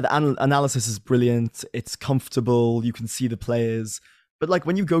 It's the analysis is brilliant. It's comfortable. You can see the players. But like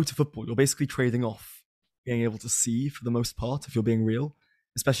when you go to football, you're basically trading off being able to see for the most part, if you're being real,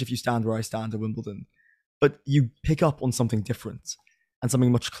 especially if you stand where I stand at Wimbledon. But you pick up on something different and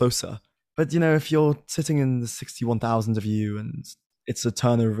something much closer. But, you know, if you're sitting in the 61,000 of you and it's a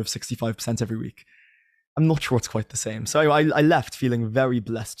turnover of 65% every week, I'm not sure it's quite the same. So I left feeling very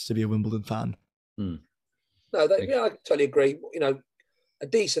blessed to be a Wimbledon fan. No, I totally agree. You know, a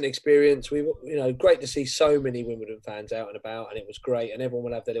decent experience. Great to see so many Wimbledon fans out and about, and it was great. And everyone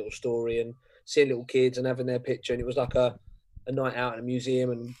will have their little story and seeing little kids and having their picture. And it was like a night out in a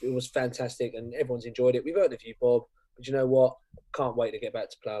museum, and it was fantastic, and everyone's enjoyed it. We've heard of you, Bob, but you know what? Can't wait to get back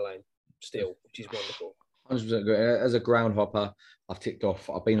to Plough Lane still, which is wonderful. 100% good. As a ground hopper, I've ticked off.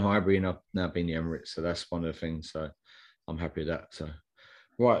 I've been Highbury and I've now been the Emirates, so that's one of the things. So I'm happy with that. So,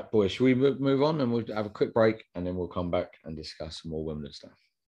 right, boys, should we move on and we'll have a quick break and then we'll come back and discuss some more Wimbledon stuff.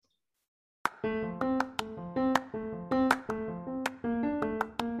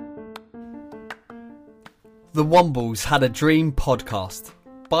 The Wombles Had a Dream podcast.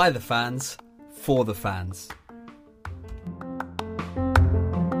 by the fans, for the fans.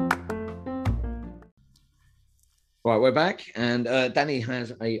 Right, we're back, and Danny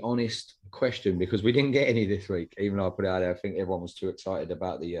has a honest question because we didn't get any this week. Even though I put it out there, I think everyone was too excited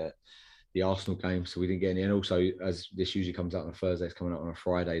about the Arsenal game, so we didn't get any. And also, as this usually comes out on a Thursday, it's coming out on a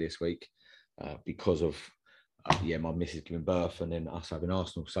Friday this week because of my missus giving birth and then us having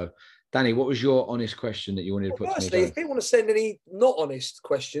Arsenal. So, Danny, what was your honest question that you wanted to put to me? Firstly, if people want to send any not honest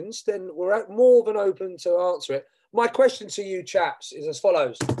questions, then we're more than open to answer it. My question to you chaps is as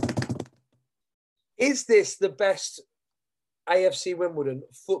follows. Is this the best AFC Wimbledon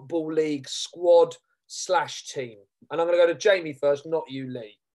Football League squad/team? And I'm going to go to Jamie first, not you,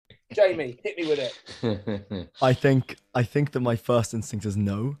 Lee. Jamie, hit me with it. I think that my first instinct is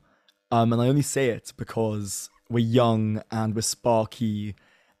no. And I only say it because we're young and we're sparky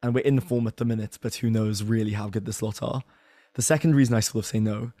and we're in form at the minute, but who knows really how good this lot are. The second reason I sort of say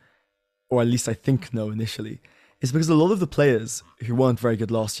no, or at least I think no initially, is because a lot of the players who weren't very good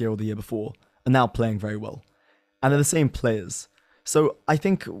last year or the year before are now playing very well. And they're the same players. So I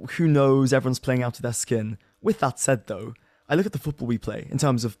think, who knows, everyone's playing out to their skin. With that said though, I look at the football we play in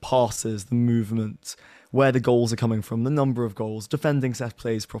terms of passes, the movement, where the goals are coming from, the number of goals, defending set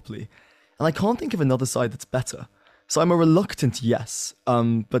plays properly. And I can't think of another side that's better. So I'm a reluctant yes,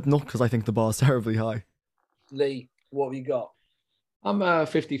 but not because I think the bar's terribly high. Lee, what have you got? I'm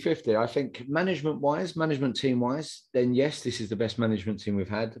 50-50. I think management-wise, management team-wise, then yes, this is the best management team we've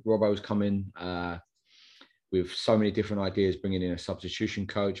had. Robbo's come in with so many different ideas, bringing in a substitution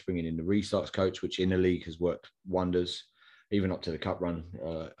coach, bringing in the restarts coach, which in the league has worked wonders, even up to the cup run,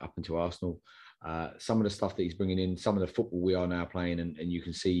 up into Arsenal. Some of the stuff that he's bringing in, some of the football we are now playing, and you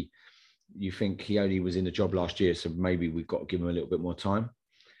can see, you think he only was in the job last year, so maybe we've got to give him a little bit more time.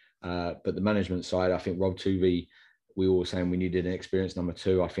 But the management side, I think Rob Tuvey, we were all saying we needed an experienced number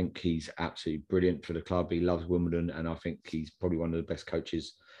two. I think he's absolutely brilliant for the club. He loves Wimbledon, and I think he's probably one of the best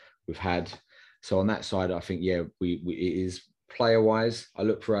coaches we've had. So on that side, I think, it is player-wise. I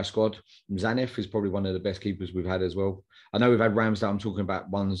look for our squad. Zanev is probably one of the best keepers we've had as well. I know we've had Ramsdale. I'm talking about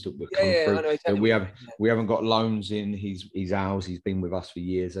ones that were come through. I know exactly we haven't got loans in. He's ours. He's been with us for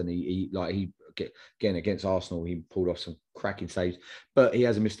years, and he again against Arsenal, he pulled off some cracking saves. But he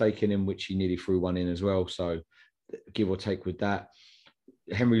has a mistake in him, which he nearly threw one in as well. So give or take with that.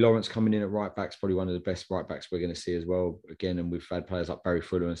 Henry Lawrence coming in at right back is probably one of the best right backs we're going to see as well. Again, and we've had players like Barry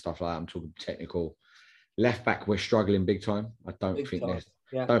Fuller and stuff like that. I'm talking technical. Left back, we're struggling big time. I don't think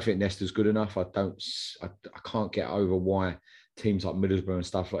Nesta's good enough. I can't get over why teams like Middlesbrough and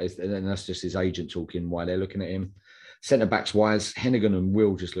stuff like this, and that's just his agent talking why they're looking at him. Centre backs wise, Hennigan and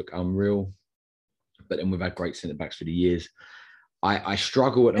Will just look unreal. But then we've had great centre backs for the years. I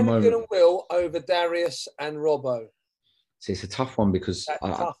struggle at the moment. Hennigan and Will over Darius and Robbo. See, it's a tough one because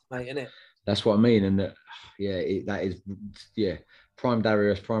that's tough, mate, isn't it? That's what I mean, and that is prime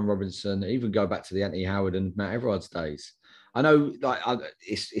Darius, prime Robinson. Even go back to the Anthony Howard and Matt Everard's days. I know,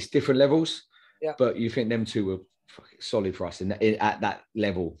 it's different levels, but you think them two were solid for us at that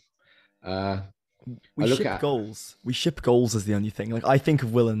level. We ship goals. We ship goals as the only thing. Like, I think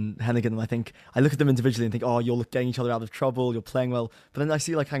of Will and Hennigan, and I look at them individually and think, oh, you're getting each other out of trouble, you're playing well. But then I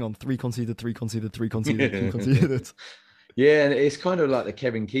see, hang on, 3 conceded, 3 conceded, 3 conceded, 3 conceded. Yeah, and it's kind of like the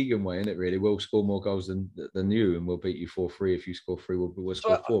Kevin Keegan way, isn't it, really? We'll score more goals than you, and we'll beat you 4-3. If you score 3, we'll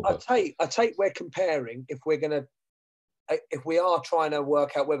score 4. I take we're comparing, if we are trying to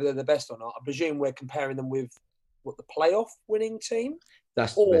work out whether they're the best or not, I presume we're comparing them with, the playoff winning team?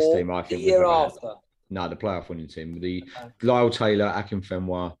 That's the best team, I think. The year after? No, the playoff winning team. Lyle Taylor,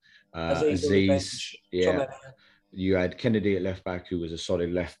 Akinfenwa, Aziz. Yeah. You had Kennedy at left back, who was a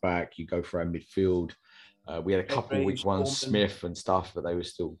solid left back. You go for our midfield. We had a couple of week ones, Smith and stuff, but they were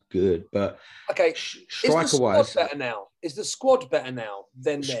still good. But okay, striker-wise, is the squad better now? Is the squad better now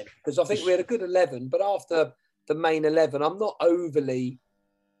than then? Because I think we had a good 11, but after the main 11, I'm not overly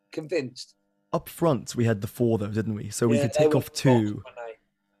convinced. Up front, we had the 4 though, didn't we? So we could take off 2.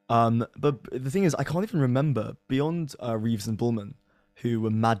 But the thing is, I can't even remember beyond Reeves and Bullman, who were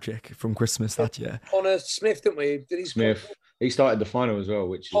magic from Christmas that year. Connor Smith, didn't we? Smith. He started the final as well,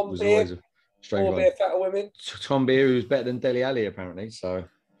 which was always a strange one. Fatter women. Tom Beer, who was better than Dele Alli, apparently. So,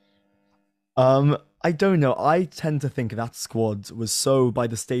 I don't know. I tend to think that squad was so, by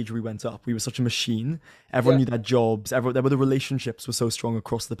the stage we went up, we were such a machine. Everyone knew their jobs. The relationships were so strong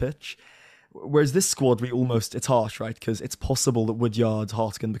across the pitch. Whereas this squad, it's harsh, right? Because it's possible that Woodyard,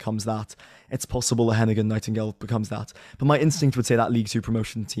 Hartigan becomes that. It's possible that Hennigan, Nightingale becomes that. But my instinct would say that League 2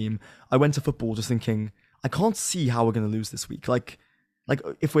 promotion team, I went to football just thinking, I can't see how we're going to lose this week. Like,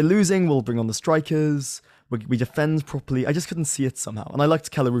 if we're losing, we'll bring on the strikers. We defend properly. I just couldn't see it somehow. And I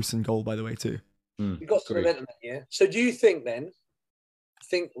liked Kellaroos in goal, by the way, too. We got some momentum, yeah. So do you think then,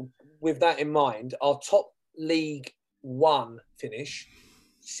 with that in mind, our top League One finish,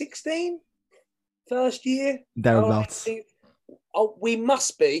 16? First year? Thereabouts. Oh, we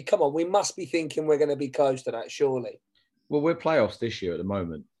must be thinking we're going to be close to that, surely. Well, we're playoffs this year at the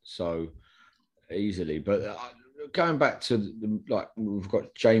moment, so easily. But going back to like we've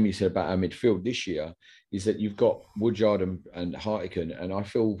got Jamie said about our midfield this year, is that you've got Woodyard and Hartigan, and I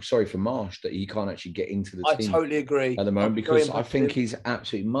feel sorry for Marsh that he can't actually get into the team. I totally agree At the moment, because I think he's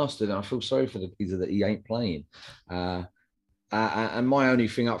absolutely mustard, and I feel sorry for the geezer that he ain't playing. And my only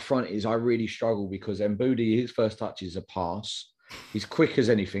thing up front is I really struggle because Mbudi, his first touch is a pass. He's quick as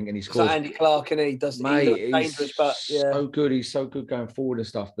anything, and he scores. Like Andy Clark, and he does. Mate, dangerous, but yeah, so good. He's so good going forward and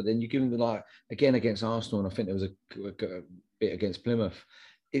stuff. But then you give him again against Arsenal, and I think there was a bit against Plymouth.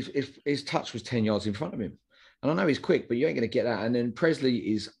 His touch was 10 yards in front of him, and I know he's quick, but you ain't going to get that. And then Presley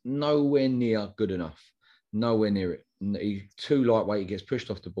is nowhere near good enough, nowhere near it. He's too lightweight. He gets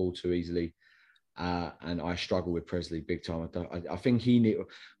pushed off the ball too easily. And I struggle with Presley big time. I think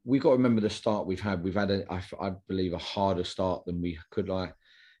we've got to remember the start we've had. We've had, I believe, a harder start than we could like.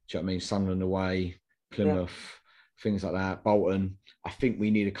 Do you know what I mean? Sunderland away, Plymouth, things like that, Bolton. I think we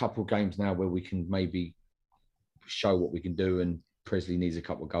need a couple of games now where we can maybe show what we can do, and Presley needs a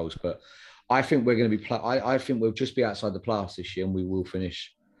couple of goals. But I think we're going to be, I think we'll just be outside the playoffs this year, and we will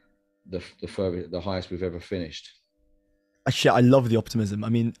finish the highest we've ever finished. I love the optimism. I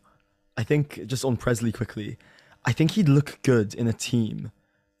mean, I think just on Presley quickly, I think he'd look good in a team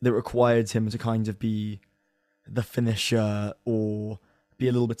that required him to kind of be the finisher or be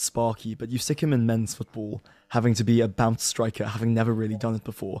a little bit sparky. But you stick him in men's football, having to be a bounce striker, having never really done it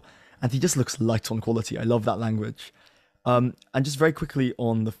before. And he just looks light on quality. I love that language. And just very quickly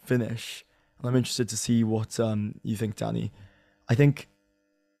on the finish, and I'm interested to see what you think, Danny. I think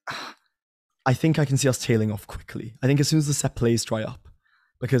I can see us tailing off quickly. I think as soon as the set plays dry up,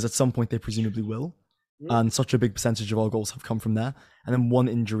 because at some point they presumably will. And such a big percentage of our goals have come from there. And then one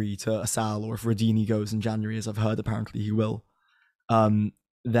injury to Asal, or if Radini goes in January, as I've heard, apparently he will,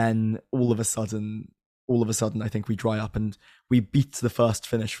 then all of a sudden, I think we dry up and we beat the first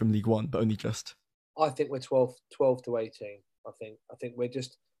finish from League One, but only just. I think we're 12 to 18. I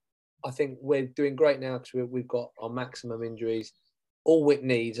think we're doing great now because we've got our maximum injuries. All Wick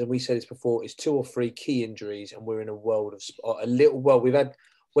needs, and we said this before, is 2 or 3 key injuries, and we're in a little world.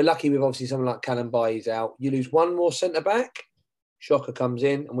 We're lucky with obviously someone like Callum Baye's out. You lose one more centre back, Shocker comes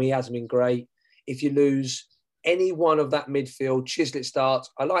in, and he hasn't been great. If you lose any one of that midfield, Chislett starts.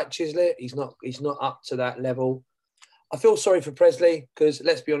 I like Chislett. He's not up to that level. I feel sorry for Presley because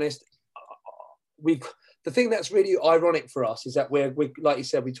let's be honest, the thing that's really ironic for us is that we're like you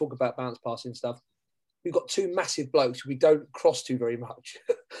said, we talk about bounce passing stuff. We've got 2 massive blokes we don't cross to very much.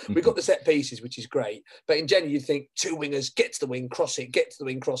 We've got the set pieces, which is great. But in general, you think 2 wingers, get to the wing, cross it, get to the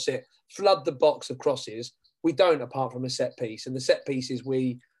wing, cross it, flood the box of crosses. We don't, apart from a set piece. And the set pieces,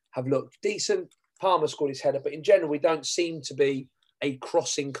 we have looked decent. Palmer scored his header. But in general, we don't seem to be a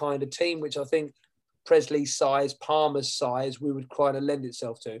crossing kind of team, which I think Presley's size, Palmer's size, we would kind of lend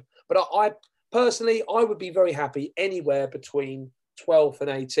itself to. But I personally, I would be very happy anywhere between 12th and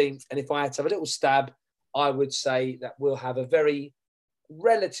 18th. And if I had to have a little stab, I would say that we'll have a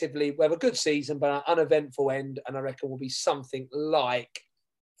we'll have a good season, but an uneventful end. And I reckon we'll be something like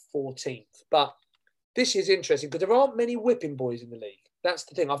 14th. But this is interesting because there aren't many whipping boys in the league. That's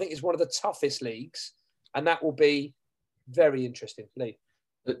the thing. I think it's one of the toughest leagues, and that will be very interesting. Lee.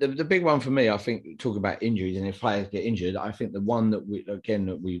 The big one for me, I think, talking about injuries and if players get injured, I think the one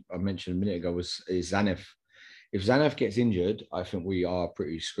that I mentioned a minute ago is Zanev. If Zanev gets injured, I think we are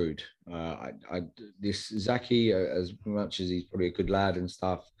pretty screwed. This Zaki, as much as he's probably a good lad and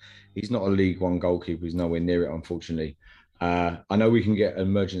stuff, he's not a League One goalkeeper. He's nowhere near it, unfortunately. I know we can get an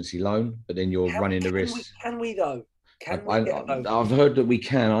emergency loan, but then you're running the risk. Can we though? I've heard that we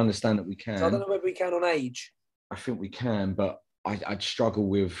can. I understand that we can. So I don't know whether we can on age. I think we can, but I'd struggle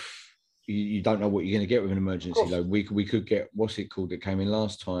with. You don't know what you're going to get with an emergency loan. We could get what's it called that came in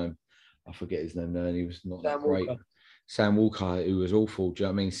last time. I forget his name now, and he was not that great. Sam Walker, who was awful. Do you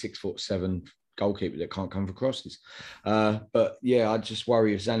know what I mean? 6'7" goalkeeper that can't come for crosses. But yeah, I just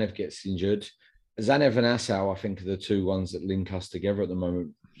worry if Zanev gets injured. Zanev and Asal, I think, are the 2 ones that link us together at the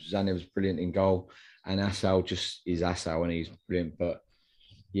moment. Zanev's brilliant in goal, and Asal just is Asal, and he's brilliant. But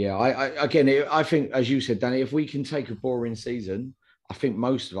yeah, I think, as you said, Danny, if we can take a boring season, I think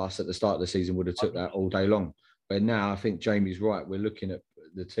most of us at the start of the season would have took that all day long. But now I think Jamie's right. We're looking at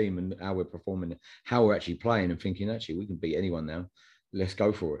the team and how we're performing, how we're actually playing, and thinking actually we can beat anyone now. let's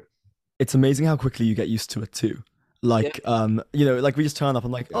go for it. It's amazing how quickly you get used to it too. Like, like we just turn up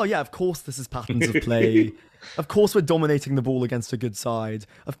and like, oh yeah, of course this is patterns of play. Of course we're dominating the ball against a good side.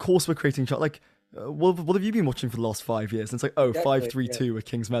 Of course we're creating shots. Like, what have you been watching for the last 5 years? And it's like, 5-3-2 at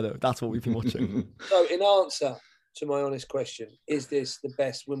Kings Meadow. That's what we've been watching. So, in answer to my honest question, is this the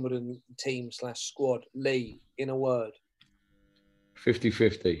best Wimbledon team/squad? Lee, in a word.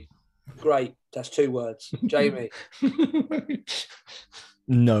 50-50. Great. That's 2 words. Jamie.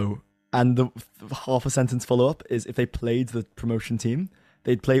 No. And the half a sentence follow-up is if they played the promotion team,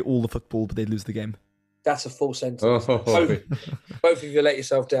 they'd play all the football, but they'd lose the game. That's a full sentence. Oh. Both of you let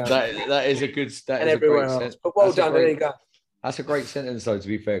yourself down. That is a good and everyone else. Sentence. But well done, there you go. That's a great sentence, though, to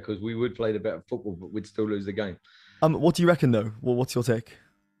be fair, because we would play the better football, but we'd still lose the game. What do you reckon, though? What's your take?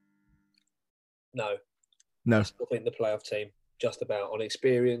 No. I still think the playoff team, just about on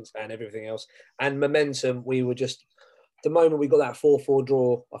experience and everything else. And momentum, we were just... The moment we got that 4-4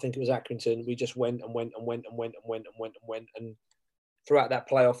 draw, I think it was Accrington, we just went. And throughout that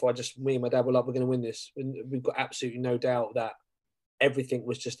playoff, me and my dad were like, we're going to win this. We've got absolutely no doubt that everything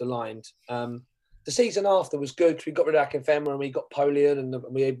was just aligned. The season after was good because we got rid of Akinfenwa and we got Polian and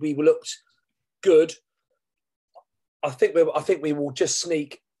we looked good. I think we will just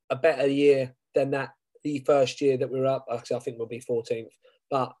sneak a better year than that. The first year that we were up, I think we'll be 14th.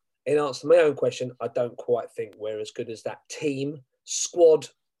 But in answer to my own question, I don't quite think we're as good as that team, squad,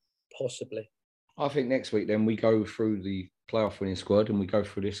 possibly. I think next week then we go through the playoff winning squad and we go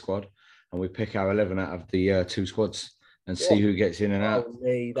through this squad and we pick our 11 out of the 2 squads and see who gets in and out.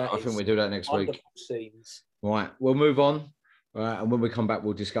 I think we do that next week. Scenes. Right, we'll move on. And when we come back,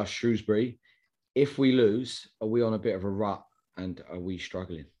 we'll discuss Shrewsbury. If we lose, are we on a bit of a rut and are we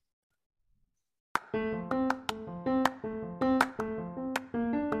struggling?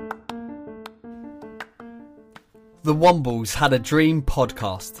 The Wombles Had a Dream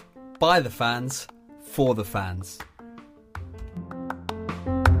podcast. By the fans, for the fans.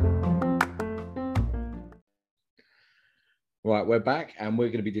 Right, we're back and we're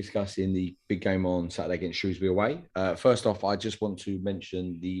going to be discussing the big game on Saturday against Shrewsbury away. First off, I just want to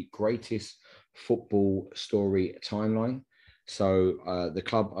mention the greatest football story timeline. So the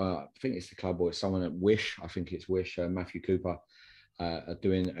club, I think it's the club or it's someone at Wish, I think it's Wish, Matthew Cooper, are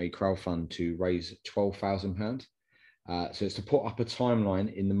doing a crowdfund to raise £12,000. So it's to put up a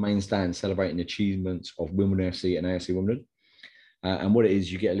timeline in the main stand celebrating achievements of Wimbledon FC and AFC Wimbledon. And what it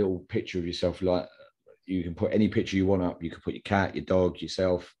is, you get a little picture of yourself. Like you can put any picture you want up. You can put your cat, your dog,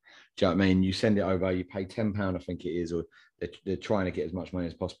 yourself. Do you know what I mean? You send it over. You pay £10, I think it is, or they're trying to get as much money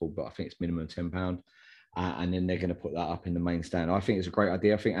as possible, but I think it's minimum £10. And then they're going to put that up in the main stand. I think it's a great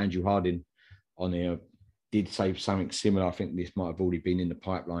idea. I think Andrew Harding on here did say something similar. I think this might have already been in the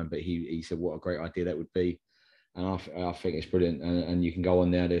pipeline, but he said what a great idea that would be. And I think it's brilliant. And you can go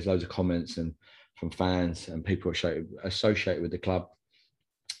on there. There's loads of comments and from fans and people associated with the club.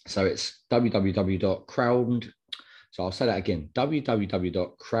 So it's www.crowd. So I'll say that again,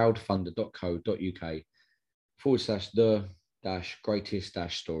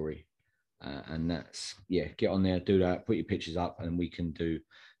 www.crowdfunder.co.uk/the-greatest-story. And that's, get on there, do that, put your pictures up, and we can do,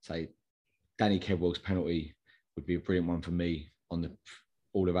 say, Danny Kedwell's penalty would be a brilliant one for me on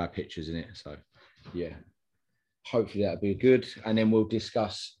all of our pictures in it. So, hopefully that'll be good. And then we'll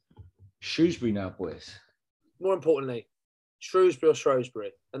discuss Shrewsbury now, boys. More importantly, Shrewsbury or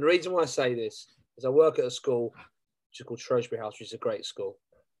Shrowsbury. And the reason why I say this is I work at a school which is called Shrewsbury House, which is a great school.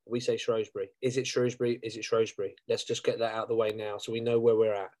 We say Shrewsbury. Is it Shrewsbury? Is it Shrewsbury? Let's just get that out of the way now so we know where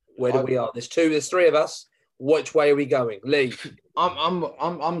we're at. Where do we are? There's 3 of us. Which way are we going? Lee?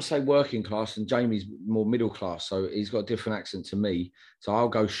 I'm say working class and Jamie's more middle class, so he's got a different accent to me. So I'll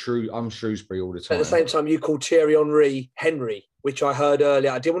go I'm Shrewsbury all the time. At the same time, you called Thierry Henry, which I heard earlier.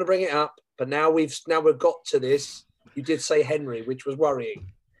 I didn't want to bring it up, but now we've got to this. You did say Henry, which was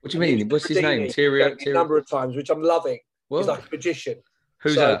worrying. What do you mean? What's his name? Thierry. A number of times, which I'm loving. What? He's like a magician.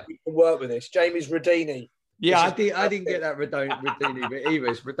 Who's that? We can work with this. Jamie's Radini. Yeah, I didn't get that Radini bit either.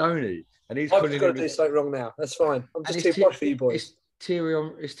 It's Radoni. And he's I've got to do something wrong now. That's fine. I'm just too posh for you boys. It's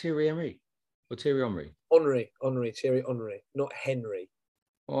Thierry Henry or Thierry Henry? Thierry Henry, not Henry.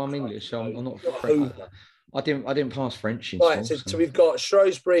 Well, I'm English, so I'm not French. I didn't pass French in right, school. So we've got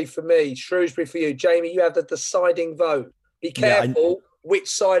Shrewsbury for me, Shrewsbury for you. Jamie, you have the deciding vote. Be careful which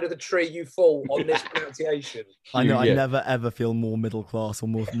side of the tree you fall on this pronunciation. I know, I never ever feel more middle class or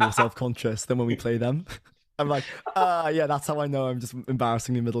more self-conscious than when we play them. I'm like, that's how I know I'm just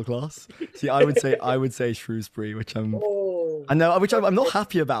embarrassingly middle class. See, I would say Shrewsbury, which I'm I know, which I'm not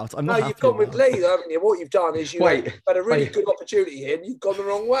happy about. I'm not no, happy you've gone about. with Lee, haven't you? What you've done is you've had a really good opportunity here and you've gone the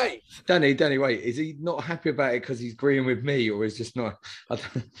wrong way. Danny, wait, is he not happy about it because he's agreeing with me, or is just not?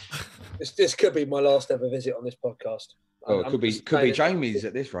 This could be my last ever visit on this podcast. Oh, it could be Jamie's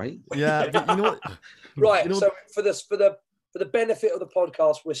at this rate. Yeah, but you know what? Right. You know so for the benefit of the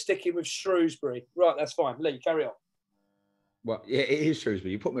podcast, we're sticking with Shrewsbury. Right, that's fine. Lee, carry on. Well, yeah, it is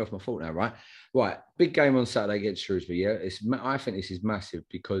Shrewsbury. You put me off my fault now, right? Right, big game on Saturday against Shrewsbury. Yeah, I think this is massive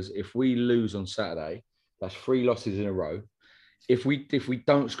because if we lose on Saturday, that's 3 losses in a row. If we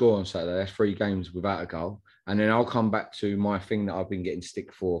don't score on Saturday, that's 3 games without a goal. And then I'll come back to my thing that I've been getting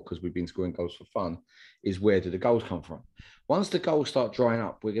stick for because we've been scoring goals for fun. Is where do the goals come from? Once the goals start drying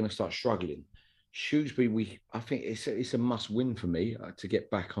up, we're going to start struggling. Shrewsbury, I think it's a must win for me to get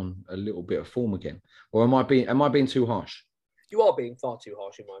back on a little bit of form again. Or am I being too harsh? You are being far too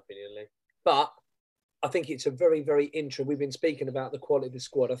harsh, in my opinion, Lee. But I think it's a very, very interesting. We've been speaking about the quality of the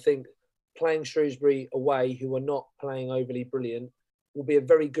squad. I think playing Shrewsbury away, who are not playing overly brilliant, will be a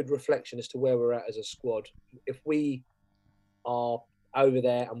very good reflection as to where we're at as a squad. If we are over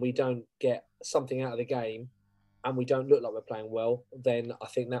there and we don't get something out of the game and we don't look like we're playing well, then I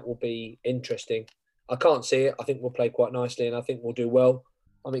think that will be interesting. I can't see it. I think we'll play quite nicely and I think we'll do well.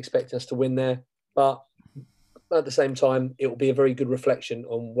 I'm expecting us to win there. But at the same time, it will be a very good reflection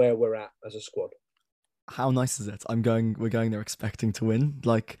on where we're at as a squad. How nice is it? We're going there expecting to win,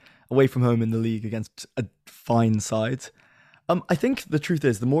 like away from home in the league against a fine side. I think the truth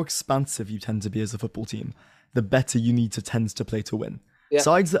is, the more expansive you tend to be as a football team, the better you need to tend to play to win. Yeah.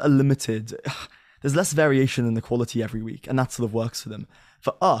 Sides that are limited, there's less variation in the quality every week, and that sort of works for them.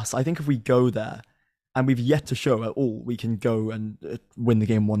 For us, I think if we go there, and we've yet to show at all, we can go and win the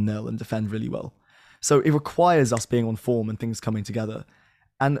game 1-0 and defend really well. So it requires us being on form and things coming together.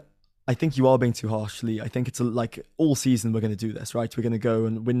 And I think you are being too harsh, Lee. I think it's like all season we're going to do this, right? We're going to go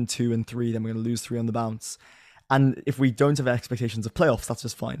and win 2 and 3, then we're going to lose 3 on the bounce. And if we don't have expectations of playoffs, that's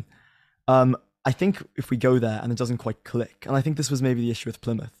just fine. I think if we go there and it doesn't quite click, and I think this was maybe the issue with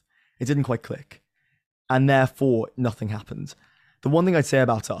Plymouth, it didn't quite click. And therefore, nothing happened. The one thing I'd say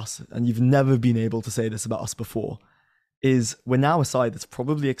about us, and you've never been able to say this about us before, is we're now a side that's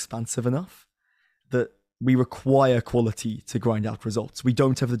probably expansive enough that we require quality to grind out results. We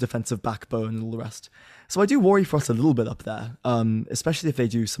don't have the defensive backbone and all the rest. So I do worry for us a little bit up there, especially if they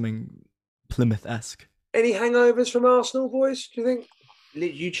do something Plymouth-esque. Any hangovers from Arsenal, boys, do you think?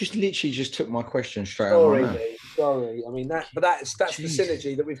 You just literally just took my question straight out. Sorry. I mean, that's the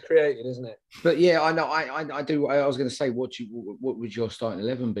synergy that we've created, isn't it? But yeah, I know. I do. I was going to say, what would your starting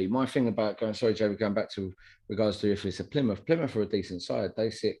 11 be? My thing about going back to regards to if it's a Plymouth are a decent side. They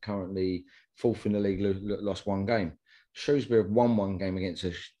sit currently 4th in the league, lost 1 game. Shrewsbury have won 1 game against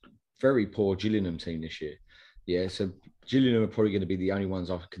a very poor Gillingham team this year. Yeah, so Gillingham are probably going to be the only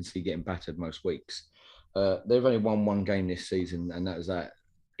ones I can see getting battered most weeks. They've only won 1 game this season, and that was that.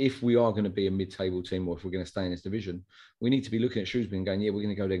 If we are going to be a mid-table team, or if we're going to stay in this division, we need to be looking at Shrewsbury and going, yeah, we're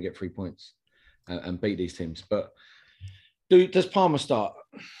going to go there and get 3 points and beat these teams. But does Palmer start?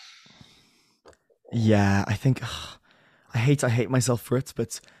 Yeah, I think I hate myself for it,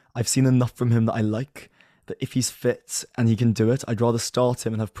 but I've seen enough from him that I like that if he's fit and he can do it, I'd rather start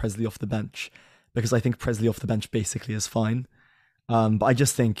him and have Presley off the bench, because I think Presley off the bench basically is fine. But I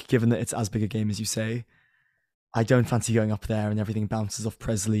just think, given that it's as big a game as you say, I don't fancy going up there and everything bounces off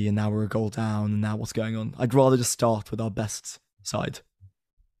Presley and now we're a goal down and now what's going on. I'd rather just start with our best side.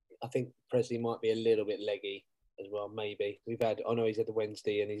 I think Presley might be a little bit leggy as well, maybe. I know he's had the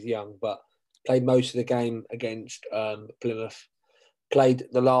Wednesday and he's young, but played most of the game against Plymouth. Played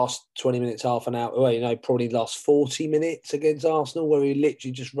the last 20 minutes, half an hour, probably the last 40 minutes against Arsenal, where he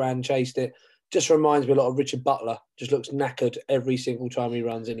literally just chased it. Just reminds me a lot of Richard Butler. Just looks knackered every single time he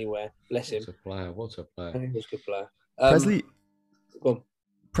runs anywhere. Bless him. What a player. I think he was a good player.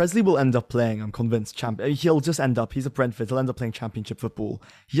 Presley will end up playing, I'm convinced, he'll just end up, he's at Brentford, he'll end up playing championship football.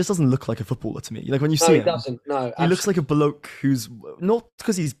 He just doesn't look like a footballer to me. Like when you see him, doesn't. No, he looks like a bloke who's, not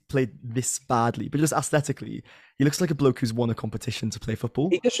because he's played this badly, but just aesthetically, he looks like a bloke who's won a competition to play football.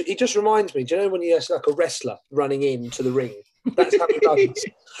 He just reminds me, do you know when you're like a wrestler running into the ring? That's how he does.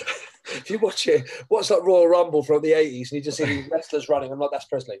 If you watch like Royal Rumble from the 80s and you just see these wrestlers running, I'm like, that's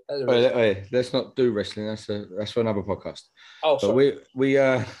Presley. Let's not do wrestling. That's for another podcast. Oh, sorry.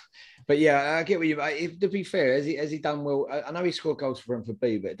 But yeah, I get what you. To be fair, has he done well? I know he scored goals for Brentford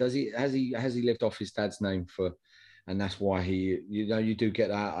B, but has he lived off his dad's name for? And that's why you do get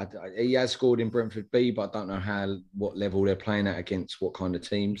that. He has scored in Brentford B, but I don't know what level they're playing at against what kind of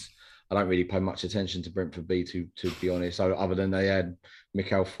teams. I don't really pay much attention to Brentford B, to be honest. So other than they had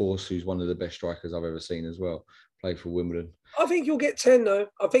Mikael Forss, who's one of the best strikers I've ever seen as well, play for Wimbledon. I think you'll get 10 though.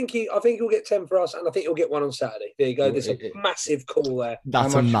 I think you'll get 10 for us, and I think you'll get one on Saturday. There you go. There's a massive call there.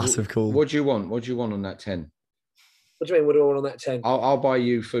 That's a massive call. What do you want? What do you want on that 10? What do you mean? What do I want on that 10? I'll buy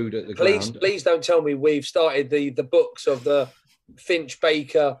you food at the ground. Please don't tell me we've started the books of the Finch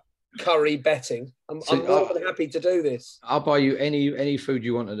Baker Curry betting. I'm more than happy to do this. I'll buy you any food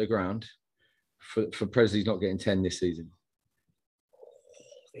you want at the ground for Presley's not getting 10 this season.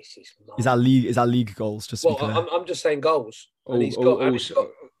 This is Is that league goals? Just I'm just saying goals. And he's got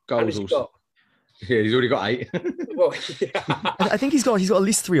goals. Yeah, he's already got 8. Well, yeah. I think he's got at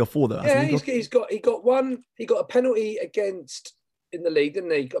least 3 or 4 though. Yeah, he got one. He got a penalty in the league,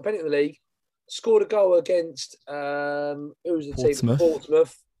 didn't he? Got a penalty in the league. Scored a goal against who was the team?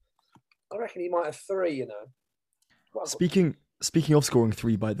 Portsmouth. I reckon he might have 3. You know. Well, Speaking of scoring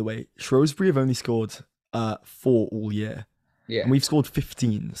 3, by the way, Shrewsbury have only scored 4 all year. Yeah, and we've scored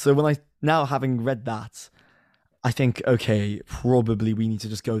 15. So when having read that, I think, okay, probably we need to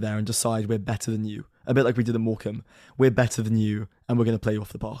just go there and decide we're better than you. A bit like we did at Morecambe. We're better than you, and we're going to play you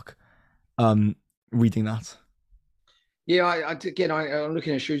off the park. Reading that. Yeah, I'm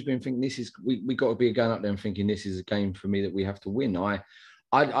looking at Shrewsbury and thinking we got to be going up there and thinking this is a game for me that we have to win. I'd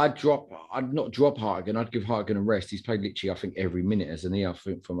not drop Hartigan. I'd give Hartigan a rest. He's played literally, I think, every minute, hasn't he? I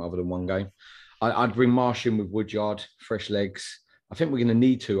think from other than one game. I'd bring Marsh in with Woodyard, fresh legs. I think we're going to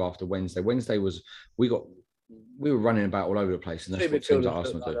need to after Wednesday. Wednesday was we were running about all over the place, and that's what teams like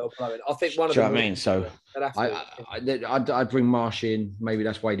Arsenal do. I think one of them. Do you know what I mean? So I'd bring Marsh in. Maybe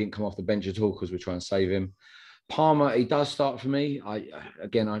that's why he didn't come off the bench at all, because we're trying to save him. Palmer, he does start for me. I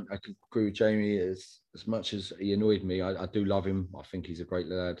could agree with Jamie as much as he annoyed me. I do love him. I think he's a great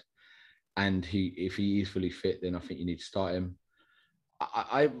lad, and if he is fully fit, then I think you need to start him.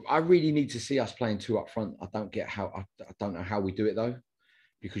 I really need to see us playing 2 up front. I don't know how we do it though,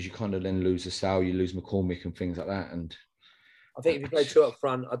 because you kind of then lose Asal, you lose McCormick and things like that. And I think if you play 2 up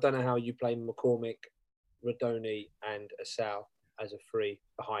front, I don't know how you play McCormick, Radoni, and Asal as a 3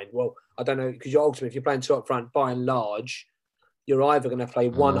 behind. Well, I don't know, because ultimately, if you're playing 2 up front, by and large, you're either going to play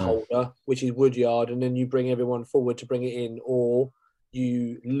one holder, which is Woodyard, and then you bring everyone forward to bring it in, or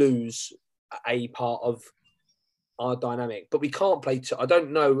you lose a part of our dynamic. But we can't play 2. I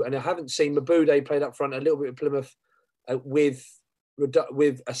don't know, and I haven't seen Mabude played up front a little bit with Plymouth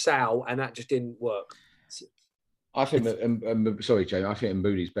with Asal, and that just didn't work. I think, sorry, Jamie, I think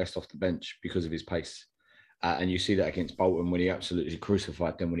Mboudi's best off the bench because of his pace. And you see that against Bolton when he absolutely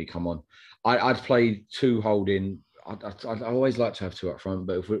crucified them when he come on. I'd play 2 holding. I'd always like to have 2 up front,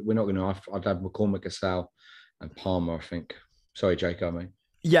 but if we're not going to, I'd have McCormick, Asal, and Palmer, I think. Sorry, Jake, I mean.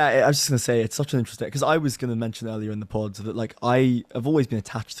 Yeah, I was just going to say, it's such an interesting, because I was going to mention earlier in the pod that I have always been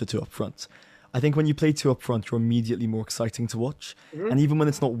attached to 2 up front. I think when you play 2 up front, you're immediately more exciting to watch. Mm-hmm. And even when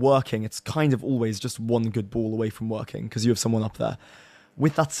it's not working, it's kind of always just one good ball away from working because you have someone up there.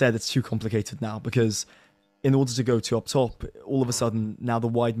 With that said, it's too complicated now because in order to go 2 up top, all of a sudden now the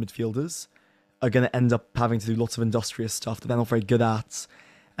wide midfielders are going to end up having to do lots of industrious stuff that they're not very good at.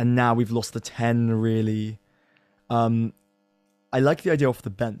 And now we've lost the 10 really. I like the idea off the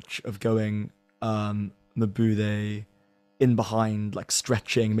bench of going Mabude in behind, like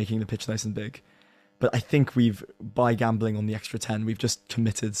stretching, making the pitch nice and big. But I think by gambling on the extra 10, we've just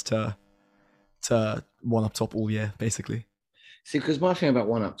committed to 1 up top all year, basically. See, because my thing about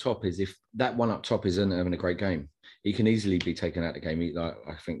 1 up top is if that 1 up top isn't having a great game, he can easily be taken out of the game. Like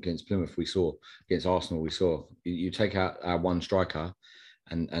I think against Plymouth we saw, against Arsenal we saw. You take out our 1 striker,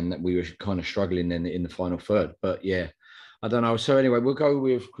 and we were kind of struggling then in the final third. But yeah, I don't know. So anyway, we'll go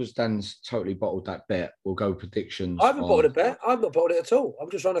with, because Dan's totally bottled that bet, we'll go predictions. I haven't bottled a bet. I've not bottled it at all. I'm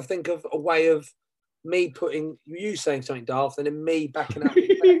just trying to think of a way of me putting you saying something daft and then me backing up.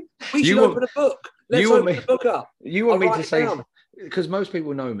 We should open a book. Let's open the book up. You want me to say, because most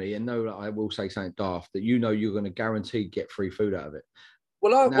people know me and know that I will say something daft, that you're going to guarantee get free food out of it.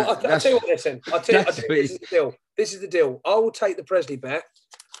 Well, I'll tell you what, listen. I'll tell you, this is the deal. This is the deal. I will take the Presley bet.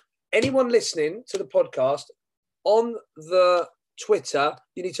 Anyone listening to the podcast, on the Twitter,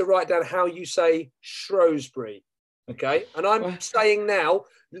 you need to write down how you say Shrewsbury, okay? And I'm saying now,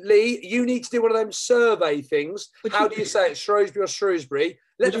 Lee, you need to do one of them survey things. How do you say it, Shrewsbury or Shrewsbury?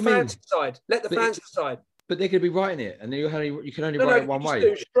 Let the fans decide. Let the fans decide. But they're going to be writing it, and you can only write it one way.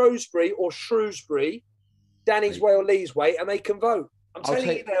 Do Shrewsbury or Shrewsbury, Danny's way or Lee's way, and they can vote. I'm telling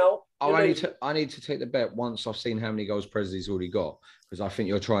you now. I need to take the bet once I've seen how many goals Presley's already got, because I think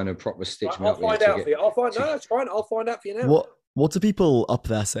you're trying to proper stitch me up. I'll find out for you. No, that's fine. I'll find out for you now. What do people up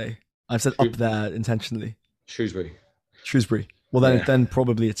there say? I've said up there intentionally. Shrewsbury. Well, then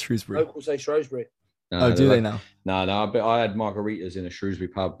probably it's Shrewsbury. Locals say Shrewsbury. Oh, do they now? No. But I had margaritas in a Shrewsbury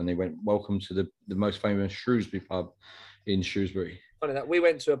pub, and they went, "Welcome to the most famous Shrewsbury pub in Shrewsbury." Funny that we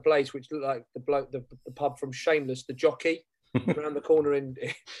went to a place which looked like the pub from Shameless, the jockey, around the corner in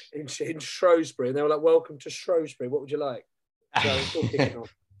Shrewsbury, and they were like, "Welcome to Shrewsbury. What would you like?" So it's all kicking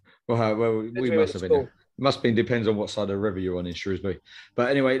off. Well, we must have been there. Must have been, depends on what side of the river you're on in Shrewsbury.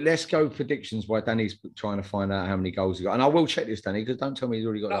 But anyway, let's go predictions while Danny's trying to find out how many goals he got. And I will check this, Danny, because don't tell me he's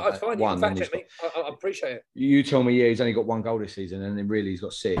already got No, it's fine. one. You can fact check me. I appreciate it. You tell me, he's only got 1 goal this season, and then really he's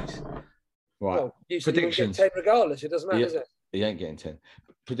got 6. Right. Well, predictions. 10 regardless. It doesn't matter, does it? He ain't getting 10.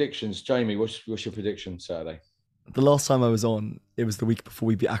 Predictions. Jamie, what's your prediction Saturday? The last time I was on, it was the week before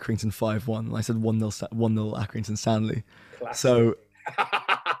we beat Accrington 5-1. And I said 1-0 Accrington Stanley. Classic. So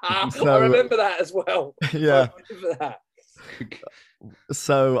I remember that as well. Yeah. I remember that.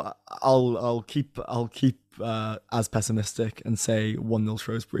 So I'll keep as pessimistic and say 1-0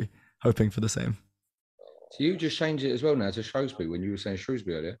 Shrewsbury, hoping for the same. So you just changed it as well now to Shrewsbury when you were saying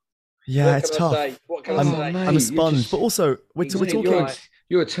Shrewsbury earlier. Yeah, it's tough. What can I say? I'm a sponge, but also we're talking.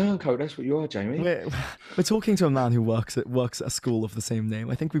 You're a turncoat. That's what you are, Jamie. We're talking to a man who works at a school of the same name.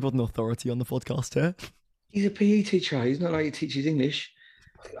 I think we've got an authority on the podcast here. He's a PE teacher. He's not like he teaches English.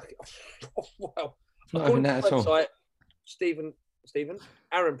 Well, not having that at all. Stephen,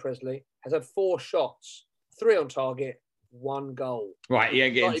 Aaron Presley has had 4 shots, 3 on target, 1 goal. Right, yeah,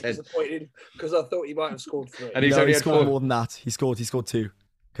 getting 10. Disappointed because I thought he might have scored 3. And he scored more than that. He scored 2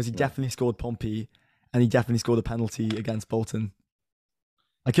 because he definitely scored Pompey, and he definitely scored a penalty against Bolton.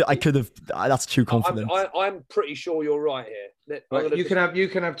 I could have. That's too confident. I'm pretty sure you're right here. Right, you can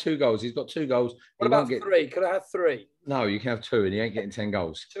have 2 goals. He's got 2 goals. What about 3? Could I have 3? No, you can have 2, and he ain't getting 10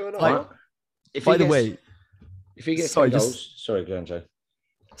 goals. 2.5. By the way, if he gets 10 goals, sorry, go on, Joe.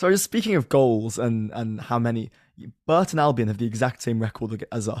 So just speaking of goals and how many, Burton Albion have the exact same record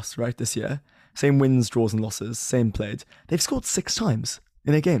as us, right? This year, same wins, draws, and losses, same played. They've scored 6 times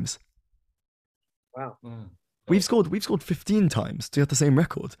in their games. Wow. We've scored 15 times to get the same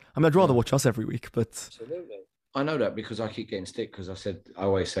record. I mean, I'd rather watch us every week, but Absolutely. I know that because I keep getting stick because I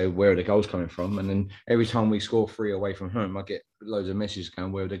always say, where are the goals coming from? And then every time we score 3 away from home, I get loads of messages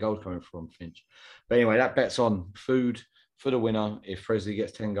going, where are the goals coming from, Finch? But anyway, that bet's on food for the winner. If Presley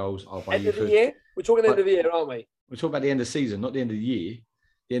gets 10 goals, I'll buy you food. End of the year? We're talking end of the year, aren't we? We're talking about the end of the season, not the end of the year.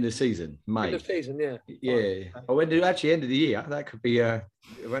 The end of the season, May. End of the season, yeah. Yeah. Oh, actually, end of the year. That could be,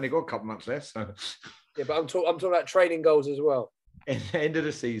 we've only got a couple months left, so... Yeah, but I'm talking about training goals as well. End of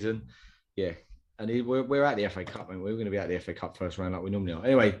the season, yeah. And we're at the FA Cup, and we're going to be at the FA Cup first round like we normally are.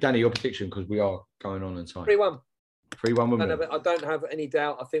 Anyway, Danny, your prediction, because we are going on in time. 3-1. 3-1. I don't have any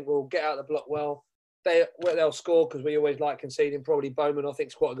doubt. I think we'll get out of the block well. They'll score because we always like conceding. Probably Bowman, I think,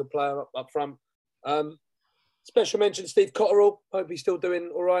 is quite a good player up front. Special mention, Steve Cotterill. Hope he's still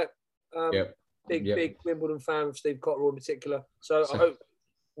doing all right. Big Wimbledon fan of Steve Cotterill in particular. So I hope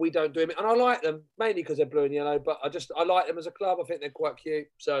we don't do him. And I like them, mainly because they're blue and yellow, but I like them as a club. I think they're quite cute.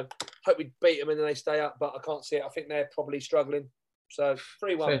 So hope we beat them and then they stay up, but I can't see it. I think they're probably struggling. So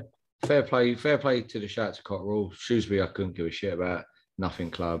 3-1. Fair play to the shout to Cotterill. Shrewsbury, I couldn't give a shit about.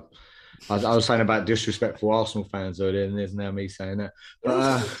 Nothing club. I was saying about disrespectful Arsenal fans earlier, and there's now me saying that.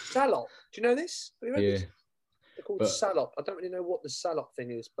 But, Salop. Do you know this? Have you read this? They're called but, Salop. I don't really know what the Salop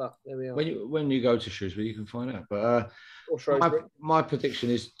thing is, but there we are. When you go to Shrewsbury, you can find out. But or my prediction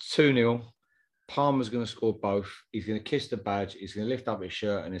is 2-0. Palmer's going to score both. He's going to kiss the badge. He's going to lift up his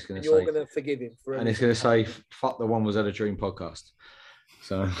shirt, and it's going to say, "You're going to forgive him for." And it's going to say, "Fuck the One Was Had a Dream" podcast.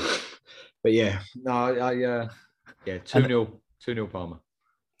 So, but yeah, no, 2-0 Palmer.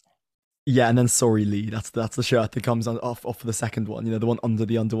 Yeah, and then sorry Lee. That's the shirt that comes off for the second one. You know, the one under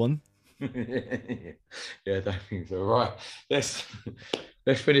the under one. Yeah, I don't think so. Right, let's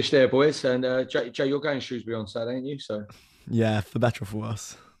finish there, boys. And Jay, you're going Shrewsbury on Saturday, aren't you? So yeah, for better or for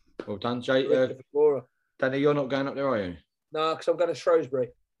worse. Well done, Jay. Danny, you're not going up there, are you? No, because I'm going to Shrewsbury.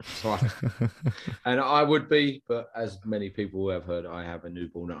 Right. And I would be, but as many people have heard, I have a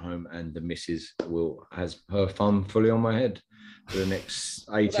newborn at home, and the missus has her thumb fully on my head for the next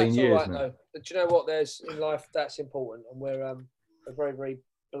 18 years. Right, now. But do you know what? There's in life that's important, and we're very, very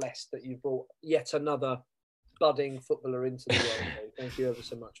blessed that you brought yet another budding footballer into the world. So thank you ever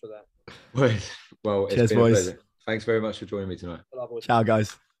so much for that. Well, it's been a pleasure. Thanks very much for joining me tonight. Ciao,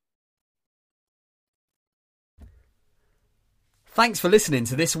 guys. Thanks for listening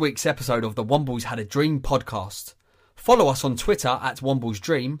to this week's episode of the Wombles Had a Dream podcast. Follow us on Twitter at Wombles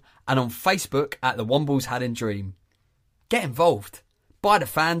Dream and on Facebook at the Wombles Had a Dream. Get involved. By the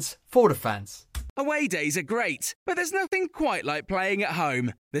fans, for the fans. Away days are great, but there's nothing quite like playing at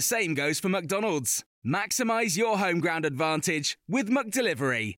home. The same goes for McDonald's. Maximise your home ground advantage with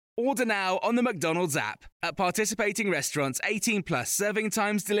McDelivery. Order now on the McDonald's app. At participating restaurants, 18 plus, serving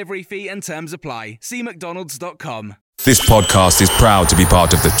times, delivery fee and terms apply. See mcdonalds.com. This podcast is proud to be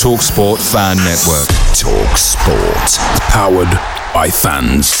part of the TalkSport Fan Network. TalkSport. Powered by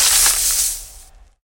fans.